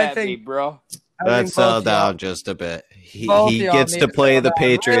 Come at me, bro. Let's settle down just a bit. He gets to play the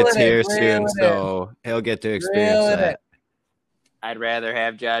Patriots here soon, so he'll get to experience that. I'd rather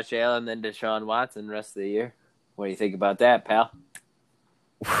have Josh Allen than Deshaun Watson the rest of the year. What do you think about that, pal?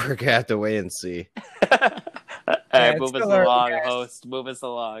 We're gonna have to wait and see. All right, move us along, host. Move us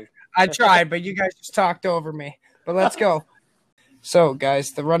along. I tried, but you guys just talked over me. But let's go. So, guys,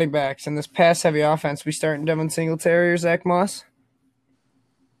 the running backs in this pass-heavy offense, we starting Devin Singletary or Zach Moss?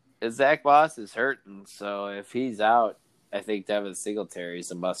 Zach Moss is hurting, so if he's out, I think Devin Singletary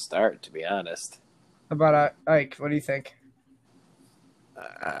is a must-start, to be honest. How about Ike? What do you think?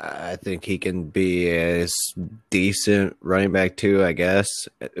 I think he can be a decent running back too, I guess.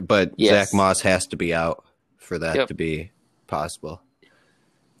 But yes. Zach Moss has to be out for that to be possible.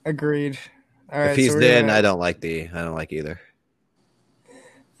 Agreed. All right, if he's I don't like either.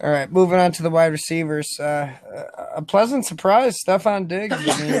 All right, moving on to the wide receivers. A pleasant surprise, Stephon Diggs.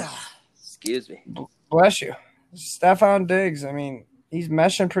 Excuse me. Bless you. Stephon Diggs, I mean, he's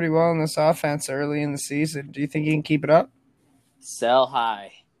meshing pretty well in this offense early in the season. Do you think he can keep it up? Sell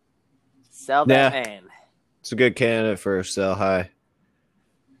high. Sell that man. It's a good candidate for sell high.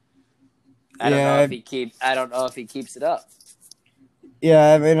 I don't know if he keeps it up.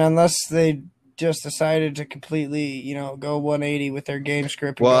 Yeah, I mean, unless they just decided to completely, go 180 with their game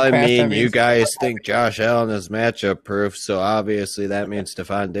script. Well, I mean, you guys think Josh Allen is matchup proof, so obviously that means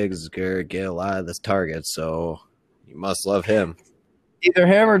Stephon Diggs is going to get a lot of this target, so you must love him. Either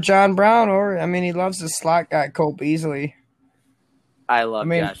him or John Brown, or, I mean, he loves the slot guy, Cole Beasley. I love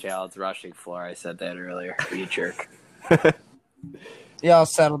Josh Allen's rushing floor. I said that earlier. You jerk. Yeah, I'll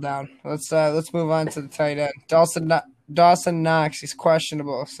settle down. Let's move on to the tight end. Dawson Knox, he's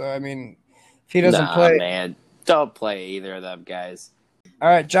questionable, so, I mean, if he doesn't play, man, don't play either of them guys. All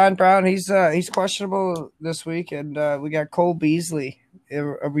right, John Brown, he's questionable this week, and we got Cole Beasley.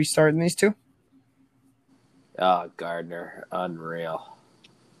 Are we starting these two? Oh, Gardner, unreal.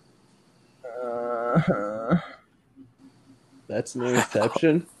 That's an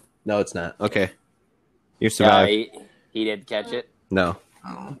interception? No, it's not. Okay. You survived. No, he didn't catch it? No.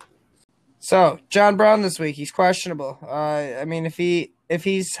 So, John Brown this week, he's questionable. I mean, if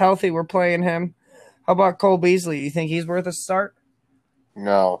he's healthy, we're playing him. How about Cole Beasley? You think he's worth a start?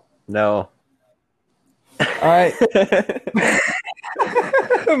 No. No. All right.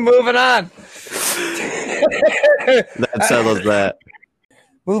 Moving on. That settles that.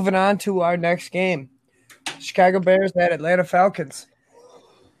 Moving on to our next game. Chicago Bears at Atlanta Falcons.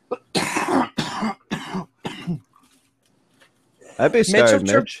 I'd be starting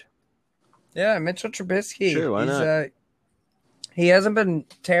Mitch. Yeah, Mitchell Trubisky. Sure, why not? He hasn't been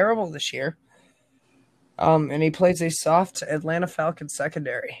terrible this year. And he plays a soft Atlanta Falcons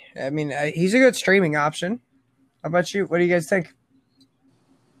secondary. I mean, he's a good streaming option. How about you? What do you guys think?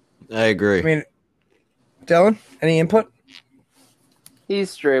 I agree. I mean, Dylan, any input?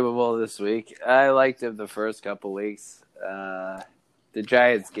 He's streamable this week. I liked him the first couple weeks. The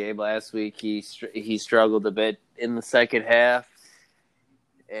Giants game last week, he struggled a bit in the second half.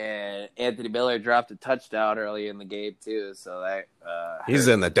 And Anthony Miller dropped a touchdown early in the game too, so that he's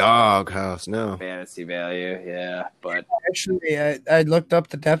in the doghouse now. Fantasy value, yeah. But actually, I looked up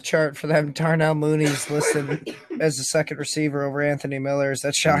the depth chart for them. Darnell Mooney's listed as the second receiver over Anthony Miller. Is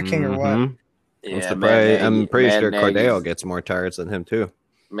that shocking or what? Yeah, I'm pretty sure Cordell gets more targets than him too.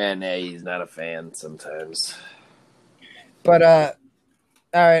 He's not a fan sometimes. But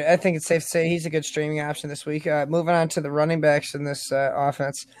all right, I think it's safe to say he's a good streaming option this week. Moving on to the running backs in this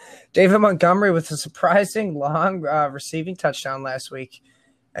offense. David Montgomery with a surprising long receiving touchdown last week.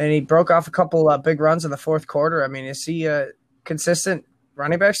 And he broke off a couple big runs in the fourth quarter. I mean, is he a consistent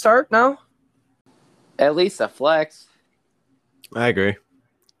running back start now? At least a flex. I agree.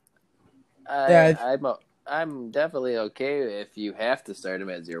 I'm definitely okay if you have to start him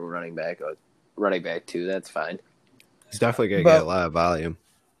as your running back or running back too. That's fine. He's definitely going to get a lot of volume.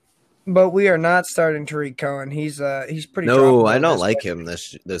 But we are not starting Tariq Cohen. He's pretty. No, I don't like him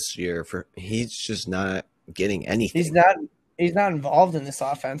this year. He's just not getting anything. He's not involved in this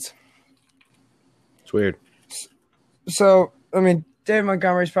offense. It's weird. So I mean, David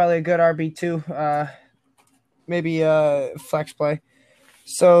Montgomery's probably a good RB2, maybe flex play.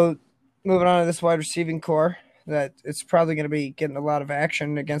 So moving on to this wide receiving core, that it's probably going to be getting a lot of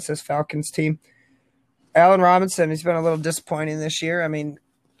action against this Falcons team. Allen Robinson, he's been a little disappointing this year. I mean,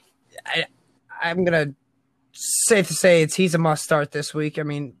 I'm gonna safe to say he's a must start this week. I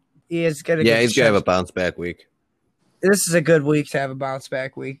mean, he's gonna have a bounce back week. This is a good week to have a bounce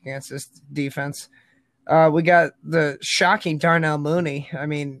back week against this defense. We got the shocking Darnell Mooney. I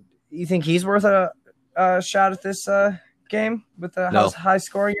mean, you think he's worth a shot at this game with how high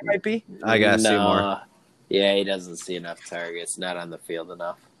scoring it might be? I gotta see more. Yeah, he doesn't see enough targets. Not on the field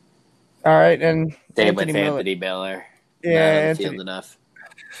enough. All right, and Anthony Miller. Yeah, not on the Anthony. field enough.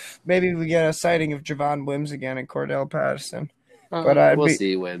 Maybe we get a sighting of Javon Wims again and Cordell Patterson. But We'll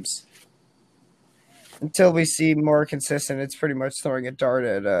see, Wims. Until we see more consistent, it's pretty much throwing a dart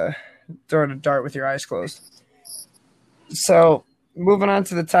with your eyes closed. So moving on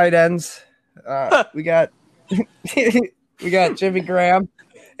to the tight ends, we got Jimmy Graham,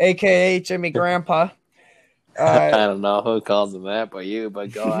 aka Jimmy Grandpa. I don't know who calls him that, but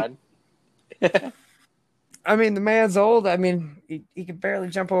go on. I mean, the man's old. I mean, he can barely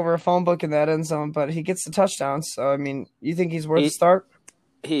jump over a phone book in that end zone, but he gets the touchdowns. So, I mean, you think he's worth a start?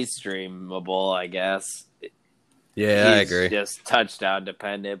 He's streamable, I guess. Yeah, I agree. Just touchdown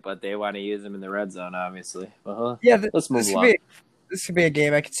dependent, but they want to use him in the red zone, obviously. Yeah, let's move on. This could be a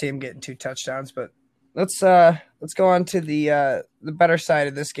game I could see him getting 2 touchdowns, but let's go on to the better side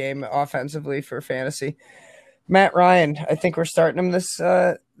of this game offensively for fantasy. Matt Ryan, I think we're starting him this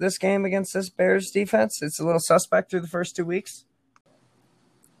game against this Bears defense. It's a little suspect through the first 2 weeks.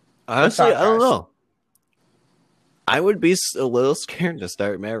 Honestly, I don't know. I would be a little scared to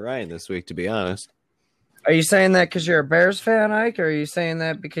start Matt Ryan this week, to be honest. Are you saying that because you're a Bears fan, Ike, or are you saying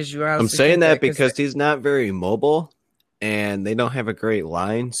that because you honestly I'm saying that because he's not very mobile, and they don't have a great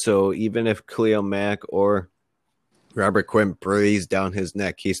line. So even if Khalil Mack or Robert Quinn breathes down his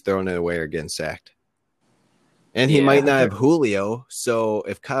neck, he's throwing it away or getting sacked. And he might not have Julio, so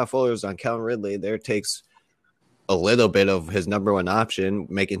if Kyle Fuller's on Calvin Ridley, there takes a little bit of his number one option,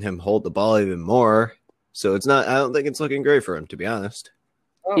 making him hold the ball even more. So it's not. I don't think it's looking great for him, to be honest.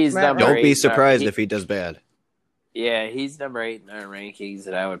 Don't be surprised if he does bad. Yeah, he's number 8 in our rankings,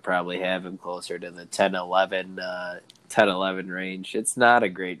 and I would probably have him closer to the 10-11 range. It's not a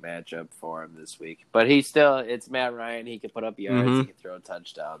great matchup for him this week, but it's Matt Ryan. He can put up yards, he can throw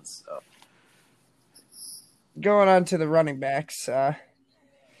touchdowns. So. Going on to the running backs,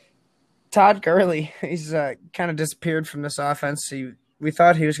 Todd Gurley, he's kind of disappeared from this offense. We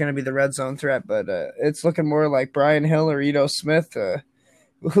thought he was going to be the red zone threat, but it's looking more like Brian Hill or Ito Smith.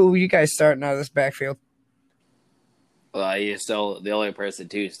 Who are you guys starting out of this backfield? Well, the only person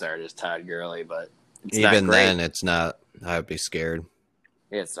to start is Todd Gurley, but even then, it's not. I'd be scared.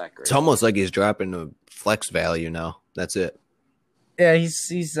 Yeah, it's not great. It's almost like he's dropping a flex value now. That's it. Yeah,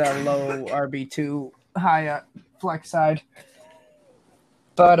 he's low RB2, high flex side.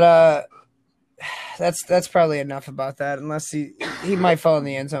 But that's probably enough about that. Unless he might fall in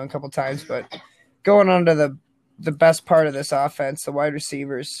the end zone a couple times. But going on to the best part of this offense, the wide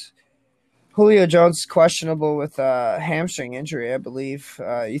receivers. Julio Jones is questionable with a hamstring injury, I believe.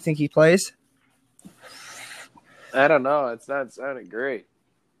 You think he plays? I don't know. It's not sounding great.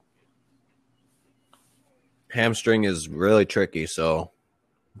 Hamstring is really tricky, so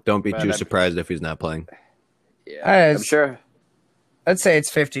don't be too surprised if he's not playing. Yeah, I'm sure. I'd say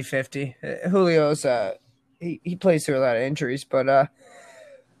it's 50-50. Julio's he plays through a lot of injuries, but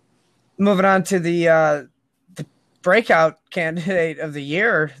moving on to the breakout candidate of the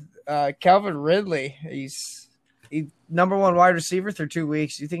year, Calvin Ridley. He's number 1 wide receiver through 2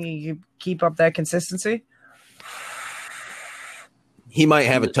 weeks. You think he can keep up that consistency? He might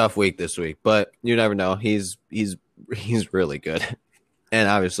have a tough week this week, but you never know. He's really good, and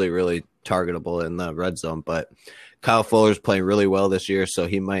obviously really targetable in the red zone. But Kyle Fuller's playing really well this year, so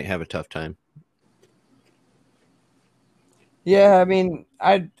he might have a tough time. Yeah, I mean,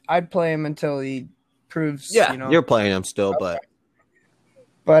 I'd play him until he proves. Yeah, you're playing him still, okay.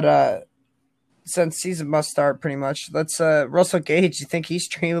 But since he's a must start, pretty much. Let's Russell Gage. You think he's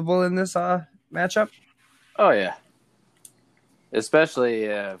streamable in this matchup? Oh yeah. Especially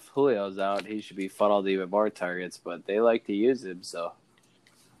if Julio's out, he should be funneled even more targets, but they like to use him, so.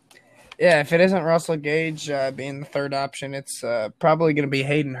 Yeah, if it isn't Russell Gage being the third option, it's probably going to be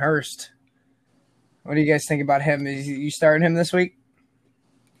Hayden Hurst. What do you guys think about him? Is you starting him this week?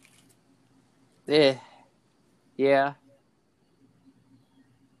 Yeah.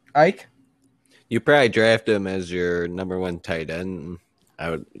 Ike? You probably draft him as your number 1 tight end.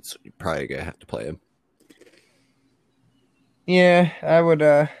 You're probably going to have to play him. Yeah, I would.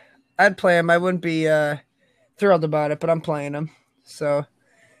 I'd play him. I wouldn't be thrilled about it, but I'm playing him. So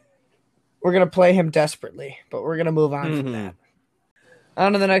we're gonna play him desperately, but we're gonna move on from that.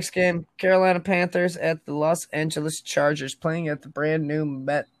 On to the next game: Carolina Panthers at the Los Angeles Chargers, playing at the brand new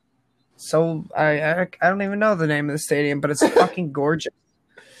Met. So I don't even know the name of the stadium, but it's fucking gorgeous.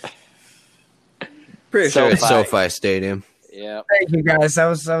 Pretty sure it's SoFi Stadium. Yeah. Thank you guys. I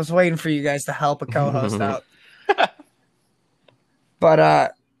was waiting for you guys to help a co-host out.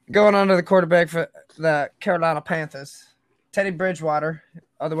 But going on to the quarterback for the Carolina Panthers, Teddy Bridgewater,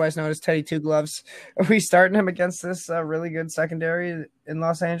 otherwise known as Teddy Two Gloves. Are we starting him against this really good secondary in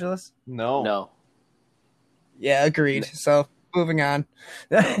Los Angeles? No. Yeah, agreed. So moving on.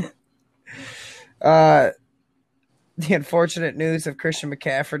 The unfortunate news of Christian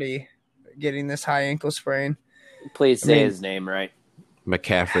McCaffrey getting this high ankle sprain. Please say his name right.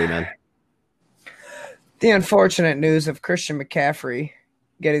 McCaffrey, man. The unfortunate news of Christian McCaffrey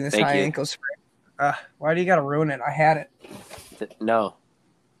getting this high ankle sprain. Why do you got to ruin it? I had it. No.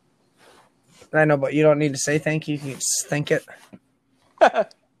 I know, but you don't need to say thank you. You can just think it.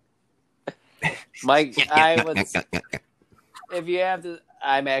 Mike, if you have to,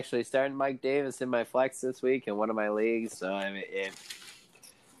 I'm actually starting Mike Davis in my flex this week in one of my leagues, so I mean,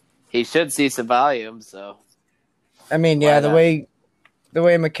 he should see some volume. So, I mean, yeah, the way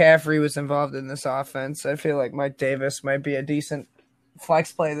McCaffrey was involved in this offense, I feel like Mike Davis might be a decent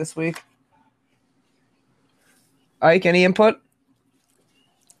flex play this week. Ike, any input?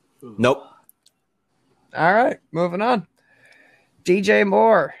 Nope. All right, moving on. DJ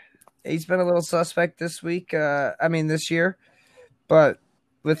Moore. He's been a little suspect this week. This year. But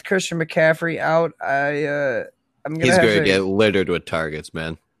with Christian McCaffrey out, I'm gonna. He's going to get littered with targets,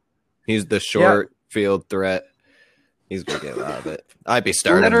 man. He's the short field threat. He's going to get a lot of it. I'd be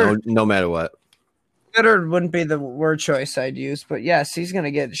starting him no matter what. Littered wouldn't be the word choice I'd use, but yes, he's going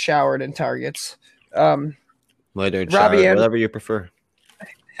to get showered in targets. Littered, showered, whatever you prefer.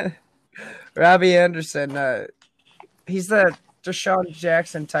 Robbie Anderson, he's the Deshaun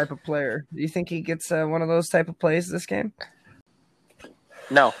Jackson type of player. Do you think he gets one of those type of plays this game?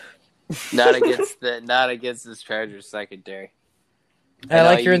 No, not against this Chargers secondary.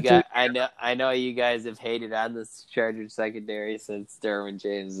 I know you guys have hated on this Chargers secondary since Derwin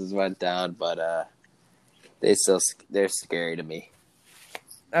James has went down, but they're scary to me.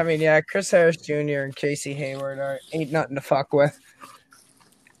 I mean, yeah, Chris Harris Jr. and Casey Hayward ain't nothing to fuck with.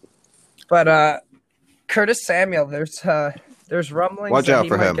 But Curtis Samuel, there's rumblings Watch that out he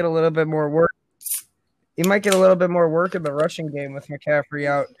for might him. get a little bit more work. He might get a little bit more work in the rushing game with McCaffrey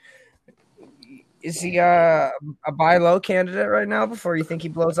out. Is he a buy low candidate right now before you think he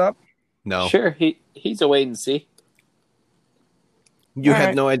blows up? No. Sure, he's a wait and see. You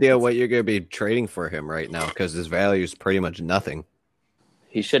have no idea what you're going to be trading for him right now because his value is pretty much nothing.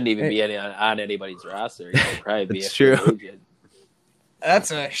 He shouldn't even be on anybody's roster. He should probably be It's true. Agent.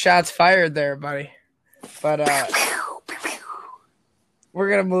 That's a shots fired there, buddy. But we're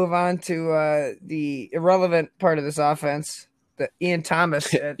going to move on to the irrelevant part of this offense, the Ian Thomas.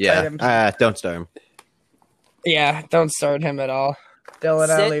 Don't start him. Yeah, don't start him at all. Dylan,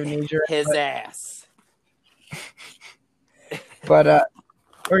 I leave Niger. His ass. But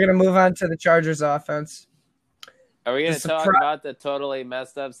we're going to move on to the Chargers offense. Are we going to talk about the totally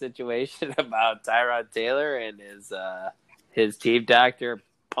messed up situation about Tyrod Taylor and his team doctor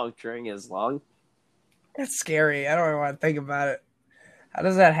puncturing his lung? That's scary. I don't even want to think about it. How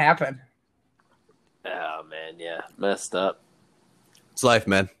does that happen? Oh, man, yeah. Messed up. It's life,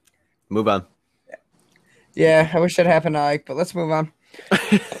 man. Move on. Yeah, I wish that happened to Ike, but let's move on.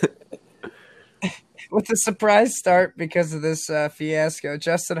 With a surprise start because of this fiasco,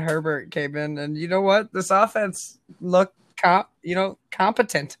 Justin Herbert came in, and you know what? This offense looked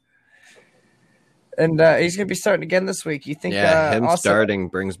competent. And he's going to be starting again this week. You think? Yeah, him starting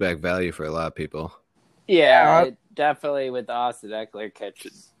brings back value for a lot of people. Yeah, definitely with Austin Eckler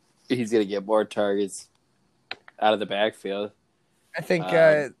catches, he's going to get more targets out of the backfield. I think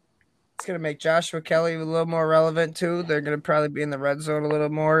it's going to make Joshua Kelly a little more relevant too. They're going to probably be in the red zone a little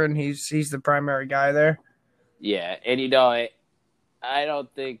more, and he's the primary guy there. Yeah, and I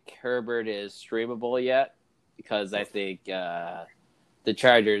don't think Herbert is streamable yet because I think the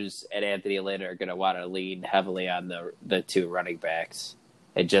Chargers and Anthony Lynn are going to want to lean heavily on the two running backs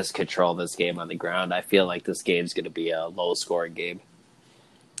and just control this game on the ground. I feel like this game's going to be a low-scoring game.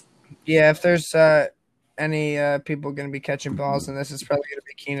 Yeah, if there's any people going to be catching balls in this, it's probably going to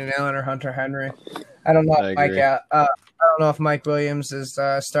be Keenan Allen or Hunter Henry. I don't know if I don't know if Mike Williams is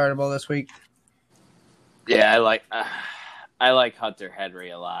startable this week. Yeah, I like Hunter Henry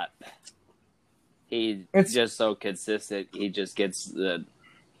a lot. He's just so consistent. He just gets the,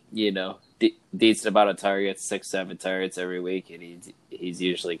 decent amount of targets, 6-7 targets every week, and he's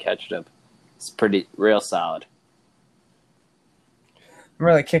usually catching them. It's real solid. I'm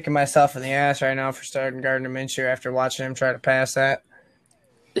really kicking myself in the ass right now for starting Gardner Minshew after watching him try to pass that.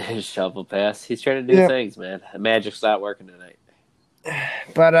 Shovel pass. He's trying to do things, man. The magic's not working tonight.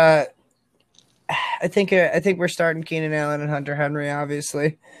 But I think we're starting Keenan Allen and Hunter Henry,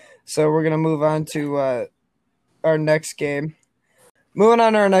 obviously. So we're gonna move on to our next game. Moving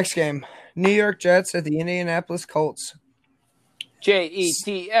on to our next game, New York Jets at the Indianapolis Colts. Jets.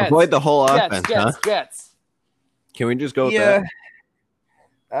 Avoid the whole offense, Jets. Can we just go with yeah. that?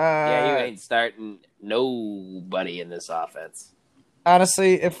 Yeah, you ain't starting nobody in this offense.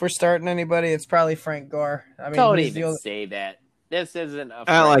 Honestly, if we're starting anybody, it's probably Frank Gore. I mean, Don't even say that. This isn't a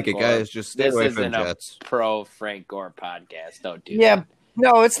I like Frank it, Gore. guys. Just stay away from Jets. A pro Frank Gore podcast. Don't do Yeah, that.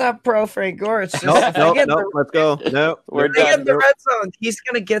 no, it's not pro Frank Gore. It's just Nope, let's go. No, We're they done. get the red zone. He's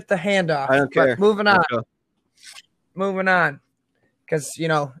gonna get the handoff. I don't care. But moving on, because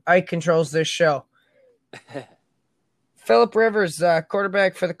Ike controls this show. Phillip Rivers,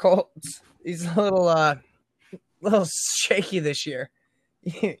 quarterback for the Colts. He's a little shaky this year.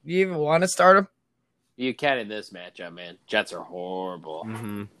 You even want to start him? You can in this matchup, man. Jets are horrible.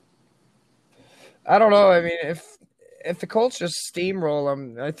 Mm-hmm. I don't know. I mean, if the Colts just steamroll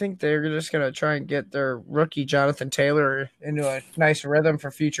them, I think they're just going to try and get their rookie Jonathan Taylor into a nice rhythm for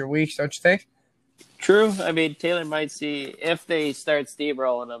future weeks, don't you think? True. I mean, Taylor might see, if they start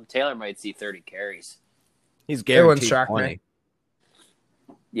steamrolling him, Taylor might see 30 carries. He's guaranteed 20.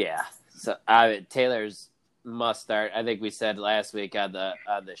 Yeah. So Taylor's must start. I think we said last week on the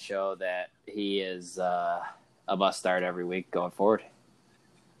show that he is a must start every week going forward.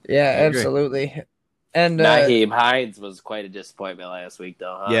 Yeah, absolutely. And Nyheim Hines was quite a disappointment last week,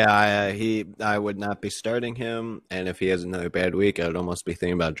 though. Huh? Yeah, I would not be starting him, and if he has another bad week, I would almost be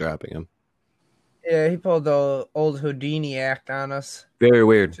thinking about dropping him. Yeah, he pulled the old Houdini act on us. Very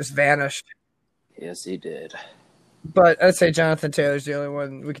weird. Just vanished. Yes, he did. But I'd say Jonathan Taylor's the only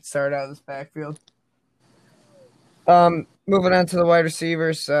one we could start out of this backfield. Moving on to the wide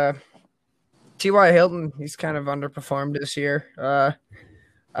receivers. T.Y. Hilton, he's kind of underperformed this year.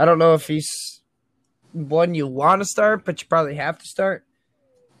 I don't know if he's one you want to start, but you probably have to start.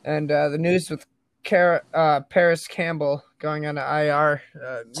 And the news with Paris Campbell going on to IR.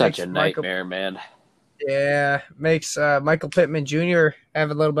 Such a nightmare, man. Yeah, makes Michael Pittman Jr. have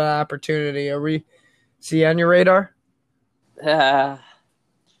a little bit of opportunity. Is he on your radar?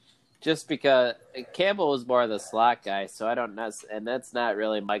 Just because Campbell was more of the slot guy, so I don't know, and that's not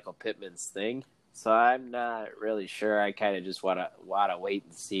really Michael Pittman's thing. So I'm not really sure. I kind of just want to wait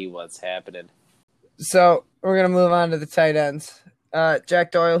and see what's happening. So we're gonna move on to the tight ends.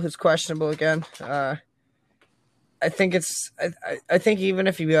 Jack Doyle, who's questionable again. I think I think even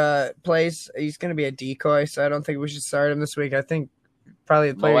if he plays, he's gonna be a decoy. So I don't think we should start him this week. I think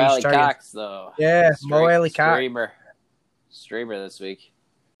probably the player Mo Alley Cox, though. Yeah, Mo Alley Cox. Streamer this week.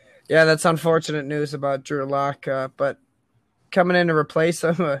 Yeah, that's unfortunate news about Drew Lock, but coming in to replace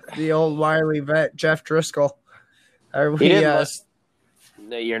him, the old wily vet Jeff Driscoll. No,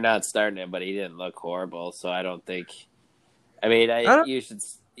 you're not starting him, but he didn't look horrible, so I don't think. I mean,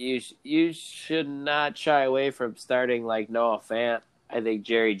 you should not shy away from starting like Noah Fant. I think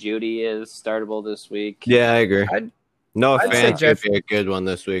Jerry Jeudy is startable this week. Yeah, I agree. Noah Fant Jeff could be a good one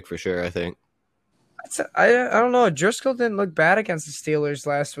this week for sure, I think. I don't know. Driscoll didn't look bad against the Steelers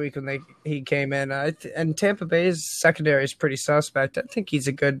last week when he came in. And Tampa Bay's secondary is pretty suspect. I think he's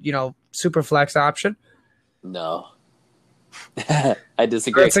a good, super flex option. No. I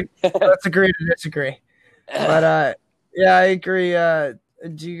disagree. Let's agree to disagree. But, yeah, I agree.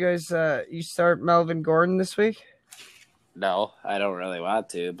 Do you guys you start Melvin Gordon this week? No, I don't really want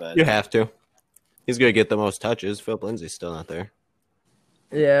to, but you have to. He's going to get the most touches. Philip Lindsay's still not there.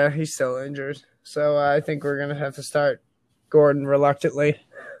 Yeah, he's still injured. So I think we're going to have to start Gordon reluctantly.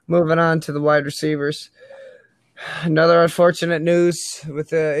 Moving on to the wide receivers. Another unfortunate news with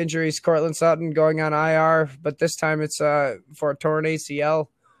the injuries. Cortland Sutton going on IR, but this time it's for a torn ACL.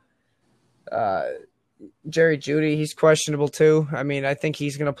 Jerry Jeudy, he's questionable too. I mean, I think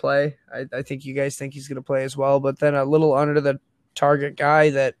he's going to play. I think you guys think he's going to play as well. But then a little under the target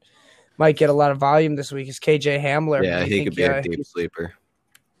guy that might get a lot of volume this week is KJ Hamler. Yeah, he could be a deep sleeper.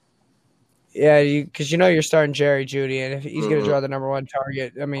 Yeah, because you're starting Jerry Jeudy, and if he's going to draw the number one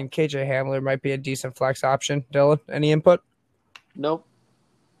target, I mean, KJ Hamler might be a decent flex option. Dylan, any input? Nope.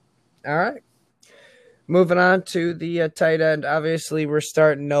 All right. Moving on to the tight end. Obviously, we're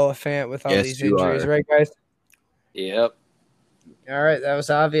starting Noah Fant with all these injuries, right, guys? Yep. All right, that was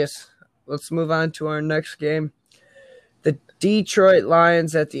obvious. Let's move on to our next game. The Detroit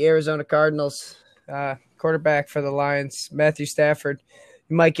Lions at the Arizona Cardinals. Quarterback for the Lions, Matthew Stafford.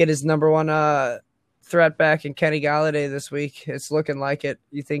 He might get his number one threat back in Kenny Golladay this week. It's looking like it.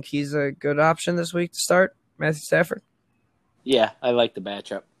 You think he's a good option this week to start, Matthew Stafford? Yeah, I like the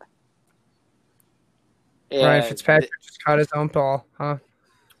matchup. Yeah, Ryan Fitzpatrick just caught his own ball, huh?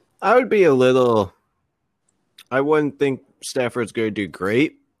 I wouldn't think Stafford's going to do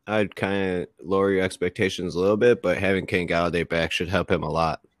great. I'd kind of lower your expectations a little bit, but having Kenny Golladay back should help him a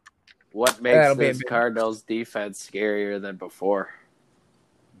lot. What makes this Cardinals defense scarier than before?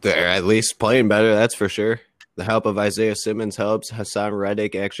 They're at least playing better, that's for sure. The help of Isaiah Simmons helps. Hassan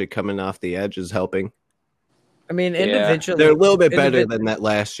Reddick actually coming off the edge is helping. I mean, individually, they're a little bit better than that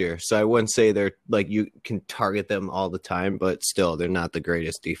last year. So I wouldn't say they're like you can target them all the time, but still, they're not the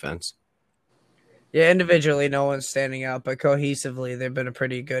greatest defense. Yeah, individually, no one's standing out, but cohesively, they've been a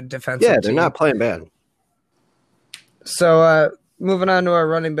pretty good defensive team. Yeah, they're not playing bad. So, moving on to our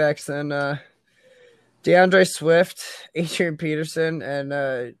running backs, then DeAndre Swift, Adrian Peterson,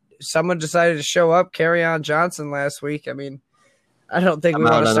 and someone decided to show up, Kerryon Johnson last week. I mean, I don't think we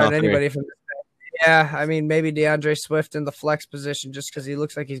want to start anybody from this. Yeah, I mean, maybe DeAndre Swift in the flex position just because he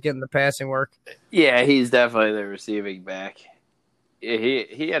looks like he's getting the passing work. Yeah, he's definitely the receiving back.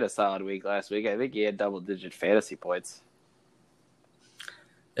 He had a solid week last week. I think he had double-digit fantasy points.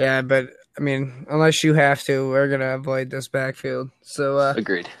 Yeah, but, I mean, unless you have to, we're going to avoid this backfield. So,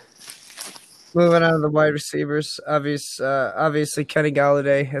 agreed. Moving on to the wide receivers, obviously Kenny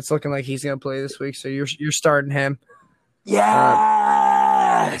Golladay. It's looking like he's going to play this week, so you're starting him.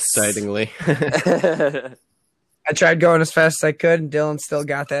 Yeah. Excitingly. I tried going as fast as I could, and Dylan still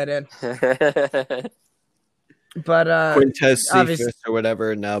got that in. But Quintez Cephas or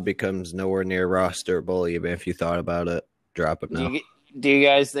whatever now becomes nowhere near rosterable, even if you thought about it. Drop it now. Do you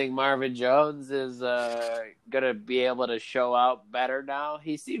guys think Marvin Jones is going to be able to show out better now?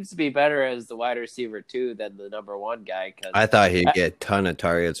 He seems to be better as the wide receiver, too, than the number one guy. I thought he'd get a ton of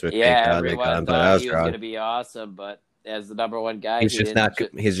targets with everyone thought he was going to be awesome, but as the number one guy, he's just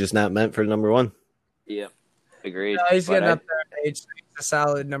not meant for number one. Yep, agreed. No, he's getting up there in age. He's a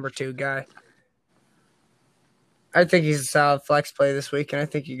solid number two guy. I think he's a solid flex play this week, and I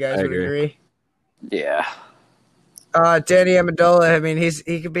think you guys would agree. Yeah. Danny Amendola, I mean,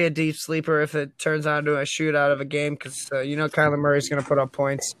 he could be a deep sleeper if it turns out to a shootout of a game because, Kyler Murray's going to put up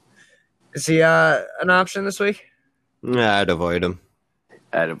points. Is he an option this week? Nah, I'd avoid him.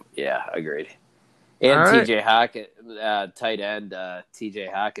 Yeah, agreed. And TJ Hawkins, tight end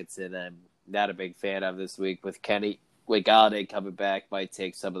TJ Hawkinson, I'm not a big fan of this week with Golladay coming back, might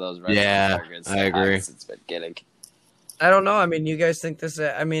take some of those running targets. I agree. Hakinson's been getting. I don't know. I mean, you guys think this?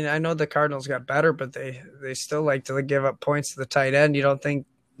 I mean, I know the Cardinals got better, but they still like to give up points to the tight end. You don't think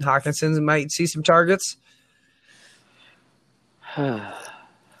Hawkinson might see some targets?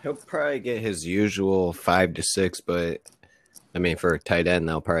 He'll probably get his usual 5 to 6, but I mean, for a tight end,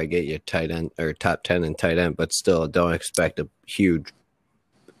 they'll probably get you tight end or top 10 in tight end, but still, don't expect a huge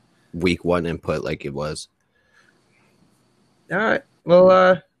week one input like it was. All right.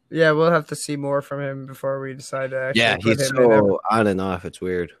 Well, yeah, we'll have to see more from him before we decide to actually put he's him so on and off. It's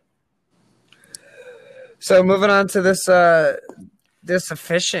weird. So moving on to this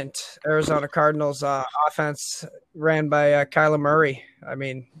efficient Arizona Cardinals offense ran by Kyler Murray. I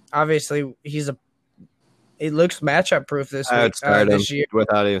mean, obviously he looks matchup proof this week. I would start him this year.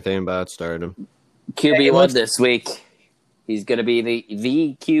 without even thinking about start him. QB1 this week. He's going to be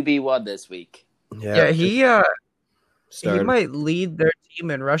the QB1 this week. Yeah, he might lead their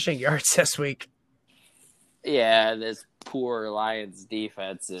team in rushing yards this week. Yeah, this poor Lions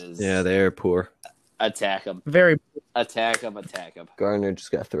defense is. Yeah, they're poor. Attack them. Very. Attack them. Gardner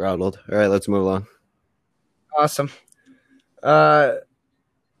just got throttled. All right, let's move on. Awesome.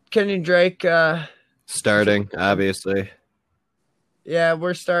 Kenyon Drake. Starting, obviously. Yeah,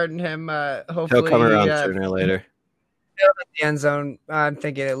 we're starting him. Hopefully, he'll come around sooner or later. The end zone. I'm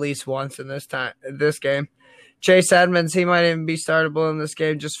thinking at least once in this game. Chase Edmonds, he might even be startable in this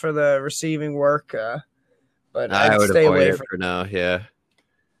game just for the receiving work. But I would stay avoid away it from for now. Yeah.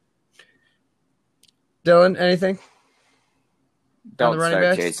 Dylan, anything? Don't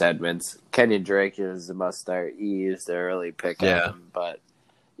start Chase Edmonds. Kenyon Drake is a must start. He used the early pick on him, but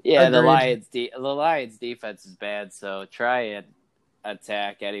the Lions defense is bad, so try and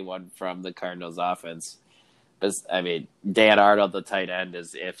attack anyone from the Cardinals offense. But I mean, Dan Arnold, the tight end,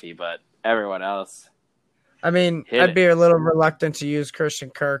 is iffy, but everyone else. I mean, I'd be a little reluctant to use Christian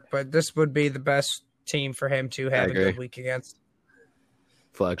Kirk, but this would be the best team for him to have a good week against.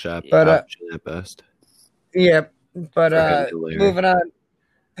 Flagship option at best. Yeah, but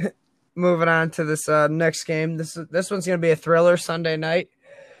moving on to this next game. This one's going to be a thriller Sunday night.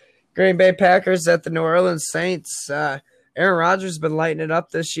 Green Bay Packers at the New Orleans Saints. Aaron Rodgers has been lighting it up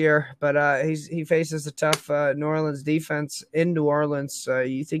this year, but he faces a tough New Orleans defense in New Orleans.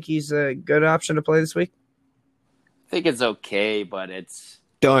 You think he's a good option to play this week? I think it's okay, but it's...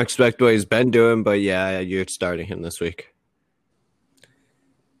 Don't expect what he's been doing, but yeah, you're starting him this week.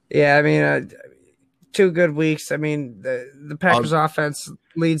 Yeah, I mean, 2 good weeks. I mean, the Packers offense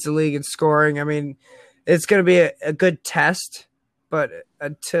leads the league in scoring. I mean, it's going to be a good test, but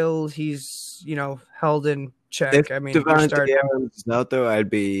until he's, held in check. If I mean, you're Devontae starting him. Adams is out, though, I'd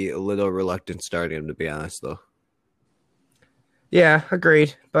be a little reluctant starting him, to be honest, though. Yeah,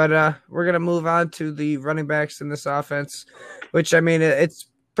 agreed. But we're going to move on to the running backs in this offense, which, I mean, it's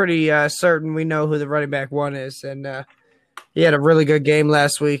pretty certain we know who the running back one is. And he had a really good game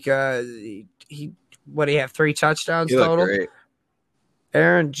last week. He have 3 touchdowns total? Great.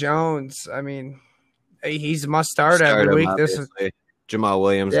 Aaron Jones, I mean, he's a must-start every week. This is Jamal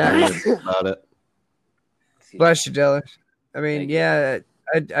Williams. Yeah. About it. Bless you, Dylan. I mean,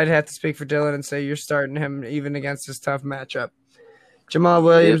 I'd have to speak for Dylan and say you're starting him even against this tough matchup. Jamal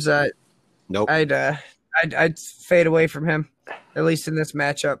Williams, nope. I'd fade away from him, at least in this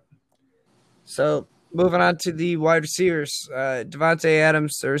matchup. So moving on to the wide receivers, Devontae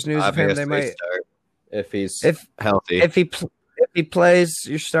Adams. There's news Obviously of him. They might start if healthy. If he plays,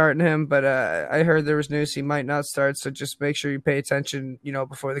 you're starting him. But I heard there was news he might not start. So just make sure you pay attention,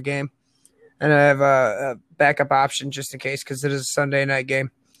 before the game. And I have a backup option just in case because it is a Sunday night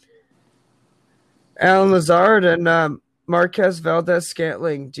game. Alan Lazard and Marquez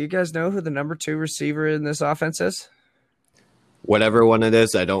Valdez-Scantling. Do you guys know who the number 2 receiver in this offense is? Whatever one it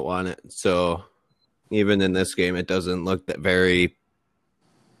is, I don't want it. So even in this game, it doesn't look that very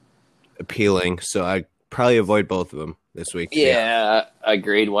appealing. So I'd probably avoid both of them this week. Yeah,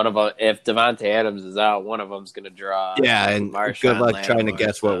 agreed. One of them, if Devontae Adams is out, one of them's going to draw. Yeah, and good luck trying to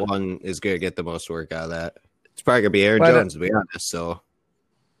guess what one is going to get the most work out of that. It's probably going to be Aaron Jones, to be honest. So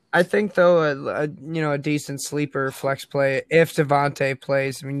I think, though, a decent sleeper flex play, if Devontae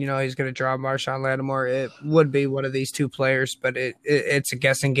plays, I mean, he's going to draw Marshawn Lattimore. It would be one of these 2 players, but it's a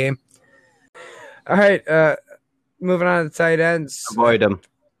guessing game. All right, moving on to the tight ends. Avoid them.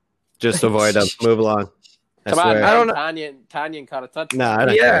 Just avoid them. Move along. Come on, I don't know. Tanyan caught a touchdown. No, I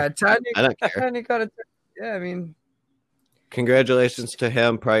don't care. I don't care. Tanya caught a yeah, I mean. Congratulations to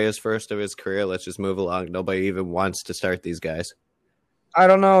him. Probably his first of his career. Let's just move along. Nobody even wants to start these guys. I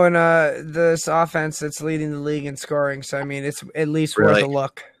don't know. In this offense, it's leading the league in scoring. So, I mean, it's at least worth a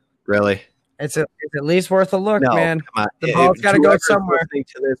look. Really? It's at least worth a look, man. Come on. The ball's got to go somewhere.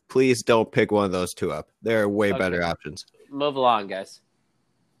 To this, please don't pick one of those 2 up. There are way better options. Move along, guys.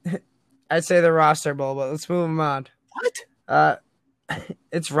 I'd say the roster bowl, but let's move them on. What?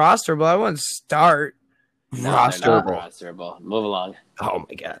 It's roster bowl. I wouldn't start. Roster bowl. Move along. Oh,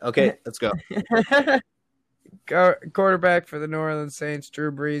 my God. Okay, let's go. Quarterback for the New Orleans Saints,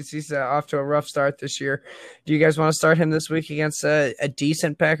 Drew Brees. He's off to a rough start this year. Do you guys want to start him this week against a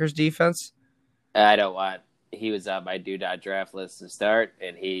decent Packers defense? I don't want. He was on my do-not draft list to start,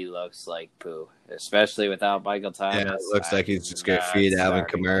 and he looks like poo, especially without Michael Thomas. Yeah, it looks like he's just going to feed Alvin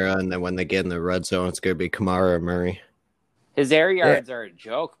Kamara, and then when they get in the red zone, it's going to be Kamara or Murray. His air yards are a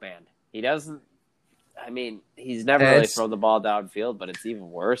joke, man. He doesn't – I mean, he's never really thrown the ball downfield, but it's even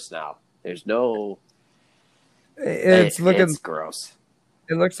worse now. There's no – It's gross.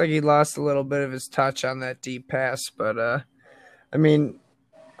 It looks like he lost a little bit of his touch on that deep pass, but, I mean –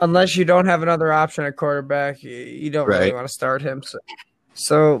 unless you don't have another option at quarterback, you don't really want to start him.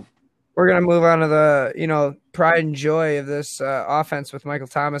 So we're going to move on to the, pride and joy of this offense with Michael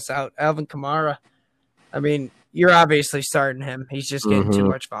Thomas out. Alvin Kamara, I mean, you're obviously starting him. He's just getting too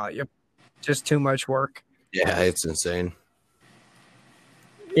much volume, just too much work. Yeah, it's insane.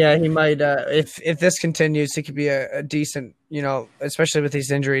 Yeah, he might. If this continues, he could be a decent, especially with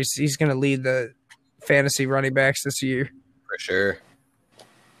these injuries, he's going to lead the fantasy running backs this year. For sure.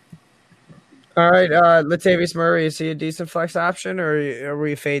 All right, Latavius Murray, is he a decent flex option, or are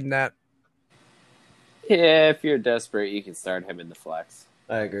we fading that? Yeah, if you're desperate, you can start him in the flex.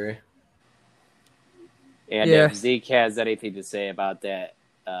 I agree. And if Zeke has anything to say about that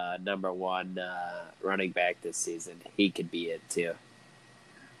number 1 running back this season, he could be it too.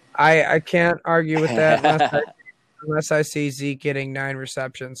 I can't argue with that unless I see Zeke getting 9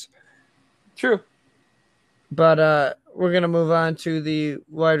 receptions. True. But we're going to move on to the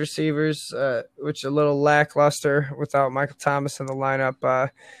wide receivers, which are a little lackluster without Michael Thomas in the lineup.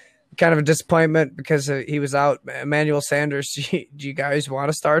 Kind of a disappointment because he was out. Emmanuel Sanders, do you guys want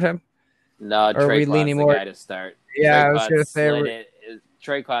to start him? No, Traquan's the guy to start. Yeah, I was going to say.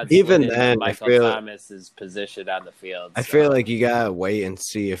 Traquan's even then, Michael Thomas's position on the field. I feel like you got to wait and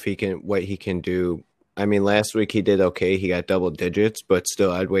see if what he can do. I mean, last week he did okay. He got double digits, but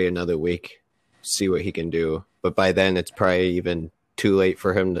still, I'd wait another week. See what he can do. But by then, it's probably even too late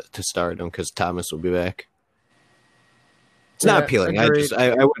for him to start him because Thomas will be back. It's not appealing. Agreed.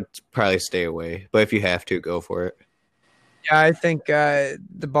 I would probably stay away. But if you have to, go for it. Yeah, I think the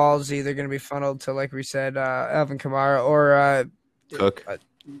ball's either going to be funneled to, like we said, Alvin Kamara or Cook.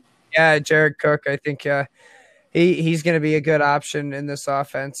 Jared Cook. I think he's going to be a good option in this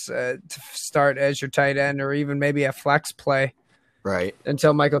offense to start as your tight end or even maybe a flex play. Right.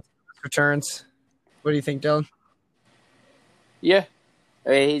 Until Michael returns. What do you think, Dylan? Yeah. I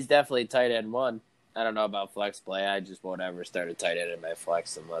mean, he's definitely tight end one. I don't know about flex play. I just won't ever start a tight end in my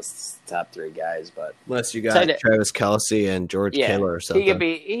flex unless it's top three guys. But unless you got Travis Kelce and George Kittle or something.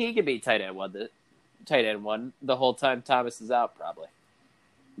 He could be tight end one the whole time Thomas is out, probably.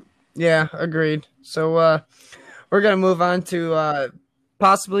 Yeah, agreed. So we're gonna move on to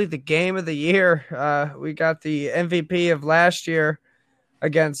possibly the game of the year. We got the MVP of last year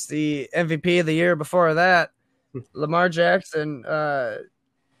against the MVP of the year before that, Lamar Jackson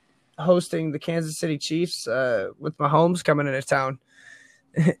hosting the Kansas City Chiefs with Mahomes coming into town.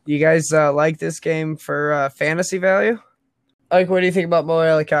 You guys like this game for fantasy value? Like, what do you think about Mo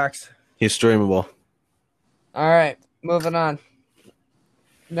Alie-Cox? He's streamable. All right, moving on.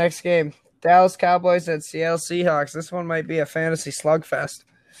 Next game, Dallas Cowboys at Seattle Seahawks. This one might be a fantasy slugfest.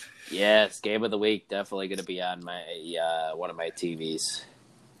 Yes, game of the week. Definitely going to be on my one of my TVs.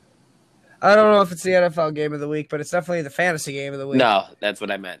 I don't know if it's the NFL game of the week, but it's definitely the fantasy game of the week. No, that's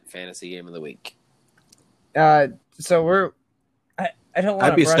what I meant. Fantasy game of the week. So we're. I don't want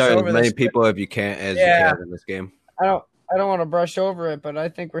to. I'd be brush starting over as many this, people as you can in this game. I don't want to brush over it, but I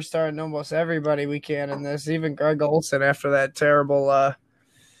think we're starting almost everybody we can in this. Even Greg Olsen after that terrible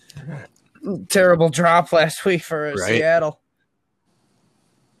drop last week for Seattle.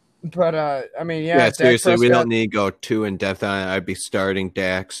 But I mean, yeah. Seriously, we don't need to go too in depth on it. I'd be starting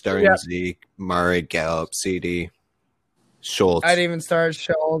Dak, starting Zeke, Murray, Gallup, CD, Schultz. I'd even start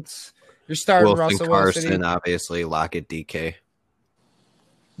Schultz. You're starting Russell Carson, Wilson, obviously. Lockett, DK,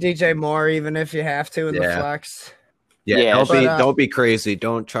 DJ Moore, even if you have to in the flex. Yeah, don't be crazy.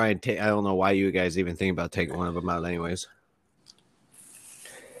 Don't try and take. I don't know why you guys even think about taking one of them out, anyways.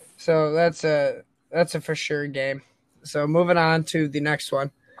 So that's a for sure game. So moving on to the next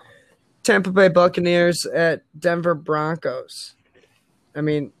one. Tampa Bay Buccaneers at Denver Broncos. I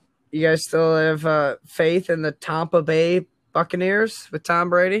mean, you guys still have faith in the Tampa Bay Buccaneers with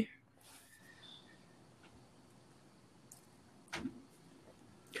Tom Brady?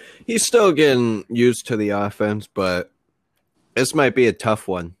 He's still getting used to the offense, but this might be a tough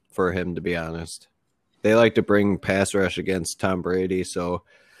one for him, to be honest. They like to bring pass rush against Tom Brady, so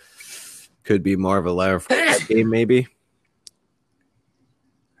could be more of a Leonard Fournette game, maybe.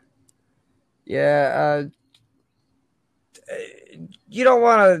 Yeah, you don't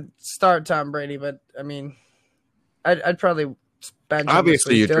want to start Tom Brady, but I mean, I'd probably bench him.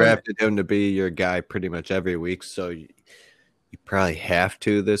 Obviously, you drafted him to be your guy pretty much every week, so you probably have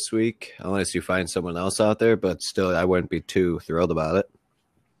to this week, unless you find someone else out there. But still, I wouldn't be too thrilled about it.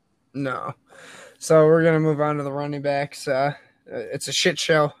 No. So we're gonna move on to the running backs. It's a shit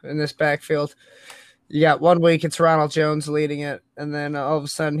show in this backfield. You got 1 week, it's Ronald Jones leading it, and then all of a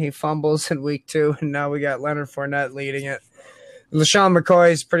sudden he fumbles in week 2, and now we got Leonard Fournette leading it. LaShawn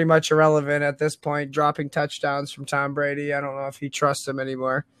McCoy is pretty much irrelevant at this point, dropping touchdowns from Tom Brady. I don't know if he trusts him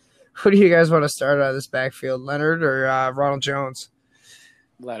anymore. Who do you guys want to start out of this backfield, Leonard or Ronald Jones?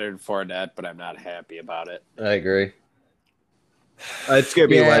 Leonard Fournette, but I'm not happy about it. I agree. It's going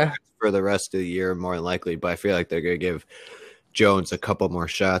to be Leonard for the rest of the year, more than likely, but I feel like they're going to give Jones a couple more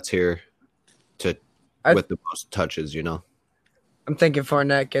shots here with the most touches, I'm thinking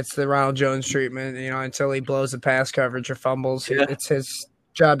Fournette gets the Ronald Jones treatment, until he blows the pass coverage or fumbles. Yeah. It's his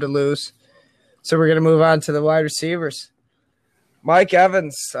job to lose. So we're going to move on to the wide receivers. Mike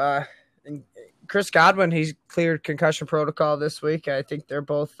Evans and Chris Godwin, he's cleared concussion protocol this week. I think they're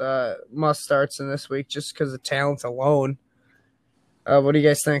both must starts in this week just because of talent alone. What do you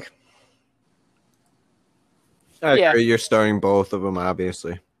guys think? I agree. You're starting both of them,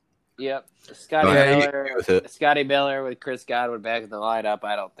 obviously. Yep. Scotty Miller with Chris Godwin back in the lineup.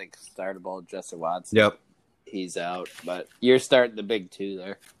 I don't think startable. Justin Watson. Yep. He's out, but you're starting the big two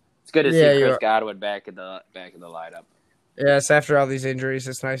there. It's good to see Chris Godwin back in the lineup. Yes, after all these injuries,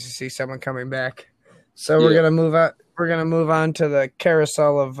 it's nice to see someone coming back. So we're gonna move on. We're gonna move on to the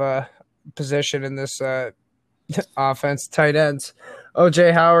carousel of position in this offense. Tight ends: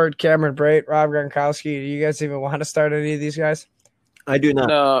 OJ Howard, Cameron Brate, Rob Gronkowski. Do you guys even want to start any of these guys? I do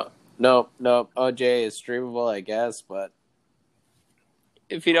not. No. OJ is streamable, I guess, but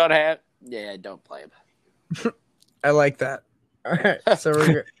if you don't have, don't play him. I like that. All right,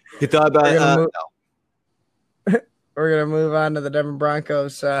 so you thought about we're gonna move on to the Denver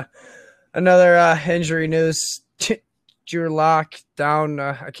Broncos. Another injury news: Drew Lock down.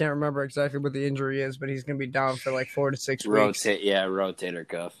 I can't remember exactly what the injury is, but he's gonna be down for like 4 to 6 weeks. Rotator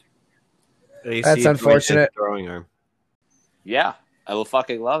cuff. That's unfortunate. Throwing arm. Yeah, I will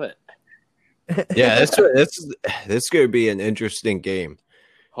fucking love it. Yeah, this going to be an interesting game.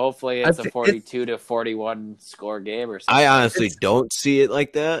 Hopefully, it's a 42-41 score game or something. I honestly don't see it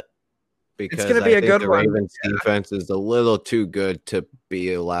like that because it's going to be a good one. The Ravens defense is a little too good to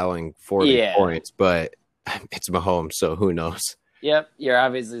be allowing 40 points, but it's Mahomes, so who knows? Yep, you're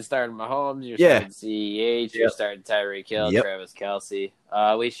obviously starting Mahomes. You're starting CEH. You're starting Tyreek Hill, Travis Kelce.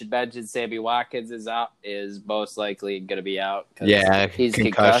 We should mention Sammy Watkins is most likely going to be out. He's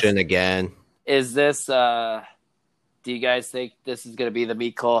concussion again. Is this? Do you guys think this is going to be the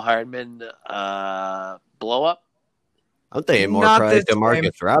Mecole Hardman blow up? I'm thinking more probably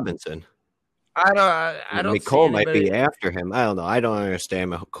Demarcus Robinson. I don't. Mecole might be after him. I don't know. I don't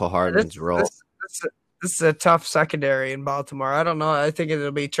understand Mecole Hardman's role. This is a tough secondary in Baltimore. I don't know. I think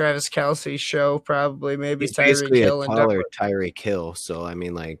it'll be Travis Kelce's show, probably. Maybe Tyreek Hill and Tyreek Hill. So I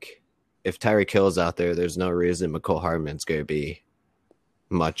mean, like, if Tyreek Hill's out there, there's no reason Mecole Hardman's going to be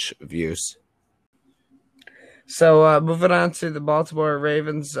much of use. So moving on to the Baltimore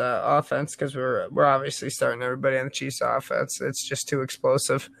Ravens offense, because we're obviously starting everybody on the Chiefs offense. It's just too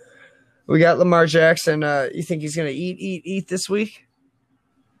explosive. We got Lamar Jackson. You think he's going to eat this week?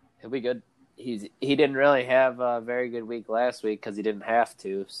 He'll be good. He didn't really have a very good week last week because he didn't have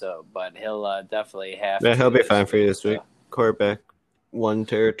to. But he'll definitely have. Yeah, he'll be fine for you this week. Quarterback 1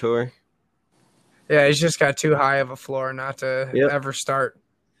 territory. Yeah, he's just got too high of a floor not to ever start.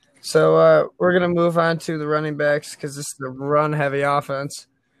 So we're going to move on to the running backs because this is the run-heavy offense.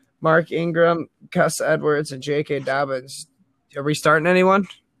 Mark Ingram, Gus Edwards, and J.K. Dobbins. Are we starting anyone?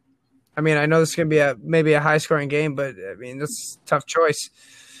 I mean, I know this is going to be maybe a high-scoring game, but, I mean, this is a tough choice.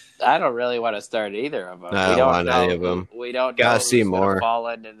 I don't really want to start either of them. I don't want any of them. We don't know who's going to fall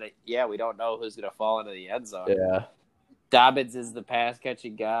into we don't know who's going to fall into the end zone. Yeah. Dobbins is the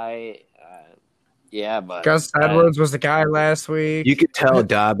pass-catching guy. But Gus Edwards was the guy last week. You could tell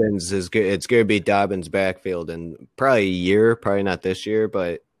Dobbins is good. It's going to be Dobbins' backfield in probably a year, probably not this year,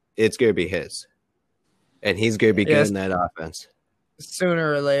 but it's going to be his. And he's going to be good in that offense.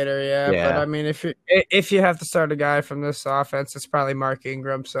 Sooner or later, yeah. But I mean, if you have to start a guy from this offense, it's probably Mark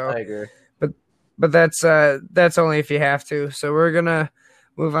Ingram. So I agree. But that's only if you have to. So we're gonna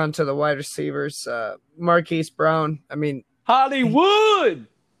move on to the wide receivers. Marquise Brown. I mean, Hollywood.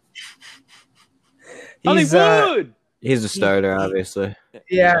 He's a starter, obviously.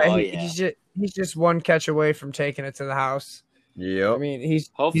 Yeah, he's just one catch away from taking it to the house. Yep. I mean,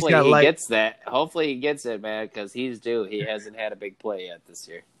 hopefully he gets that. Hopefully he gets it, man, because he's due. He hasn't had a big play yet this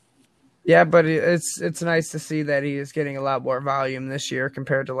year. Yeah, but it's nice to see that he is getting a lot more volume this year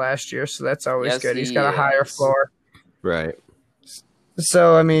compared to last year, so that's always good. He's got a higher floor. Right.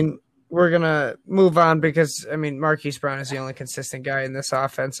 So, I mean, we're going to move on because, I mean, Marquise Brown is the only consistent guy in this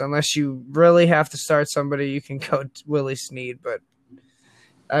offense. Unless you really have to start somebody, you can go Willie Snead, but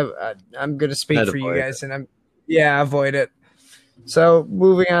I'm going to speak for you guys, and avoid it. So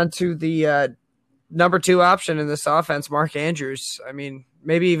moving on to the number 2 option in this offense, Mark Andrews. I mean,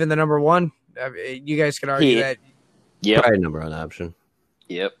 maybe even the number 1. You guys can argue that. Yeah, probably number 1 option.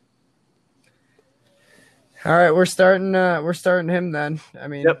 Yep. All right, we're starting him then. I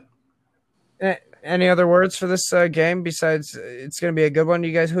mean, any other words for this game besides it's going to be a good one?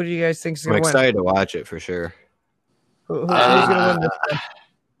 Who do you guys think is going to win? I'm excited to watch it for sure. Who's going to win this one?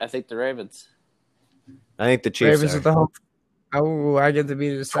 I think the Ravens. I think the Chiefs. Ravens at the home. Oh, I get to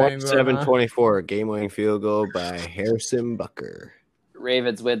be the same. 27-24, game-winning field goal by Harrison Butker.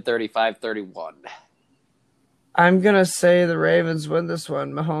 Ravens win 35-31. I'm going to say the Ravens win this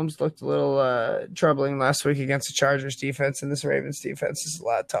one. Mahomes looked a little troubling last week against the Chargers defense, and this Ravens defense is a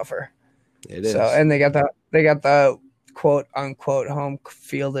lot tougher. It is. So, and they got the quote-unquote home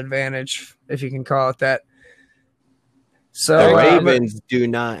field advantage, if you can call it that. So the Ravens do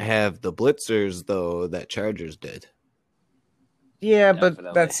not have the blitzers, though, that Chargers did. Yeah, definitely.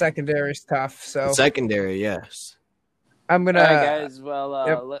 But that secondary is tough. So the secondary, yes. I'm gonna. All right, guys.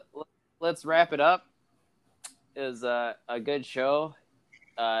 Well, let's wrap it up. It was a good show.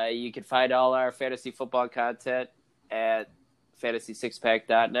 You can find all our fantasy football content at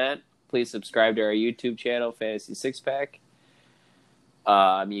fantasy6pack.net. Please subscribe to our YouTube channel, Fantasy Six Pack.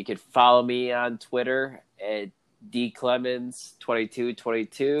 You can follow me on Twitter at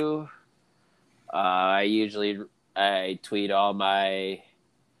dclemens2222. I tweet all my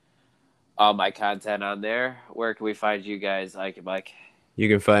content on there. Where can we find you guys, Ike and Mike? You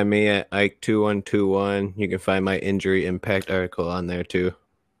can find me at Ike2121. You can find my injury impact article on there too.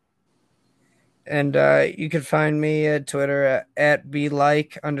 And you can find me at Twitter at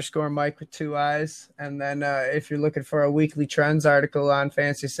 @belike_Mike with 2 eyes. And then if you're looking for a weekly trends article on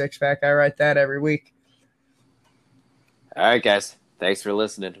Fantasy Six Pack, I write that every week. All right, guys. Thanks for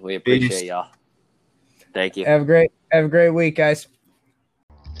listening. We appreciate y'all. Thank you. Have a great week, guys.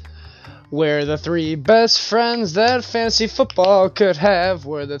 We're the three best friends that fantasy football could have.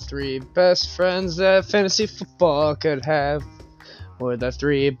 We're the three best friends that fantasy football could have. We're the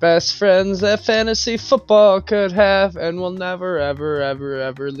three best friends that fantasy football could have, and we'll never, ever, ever,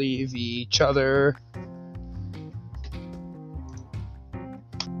 ever leave each other.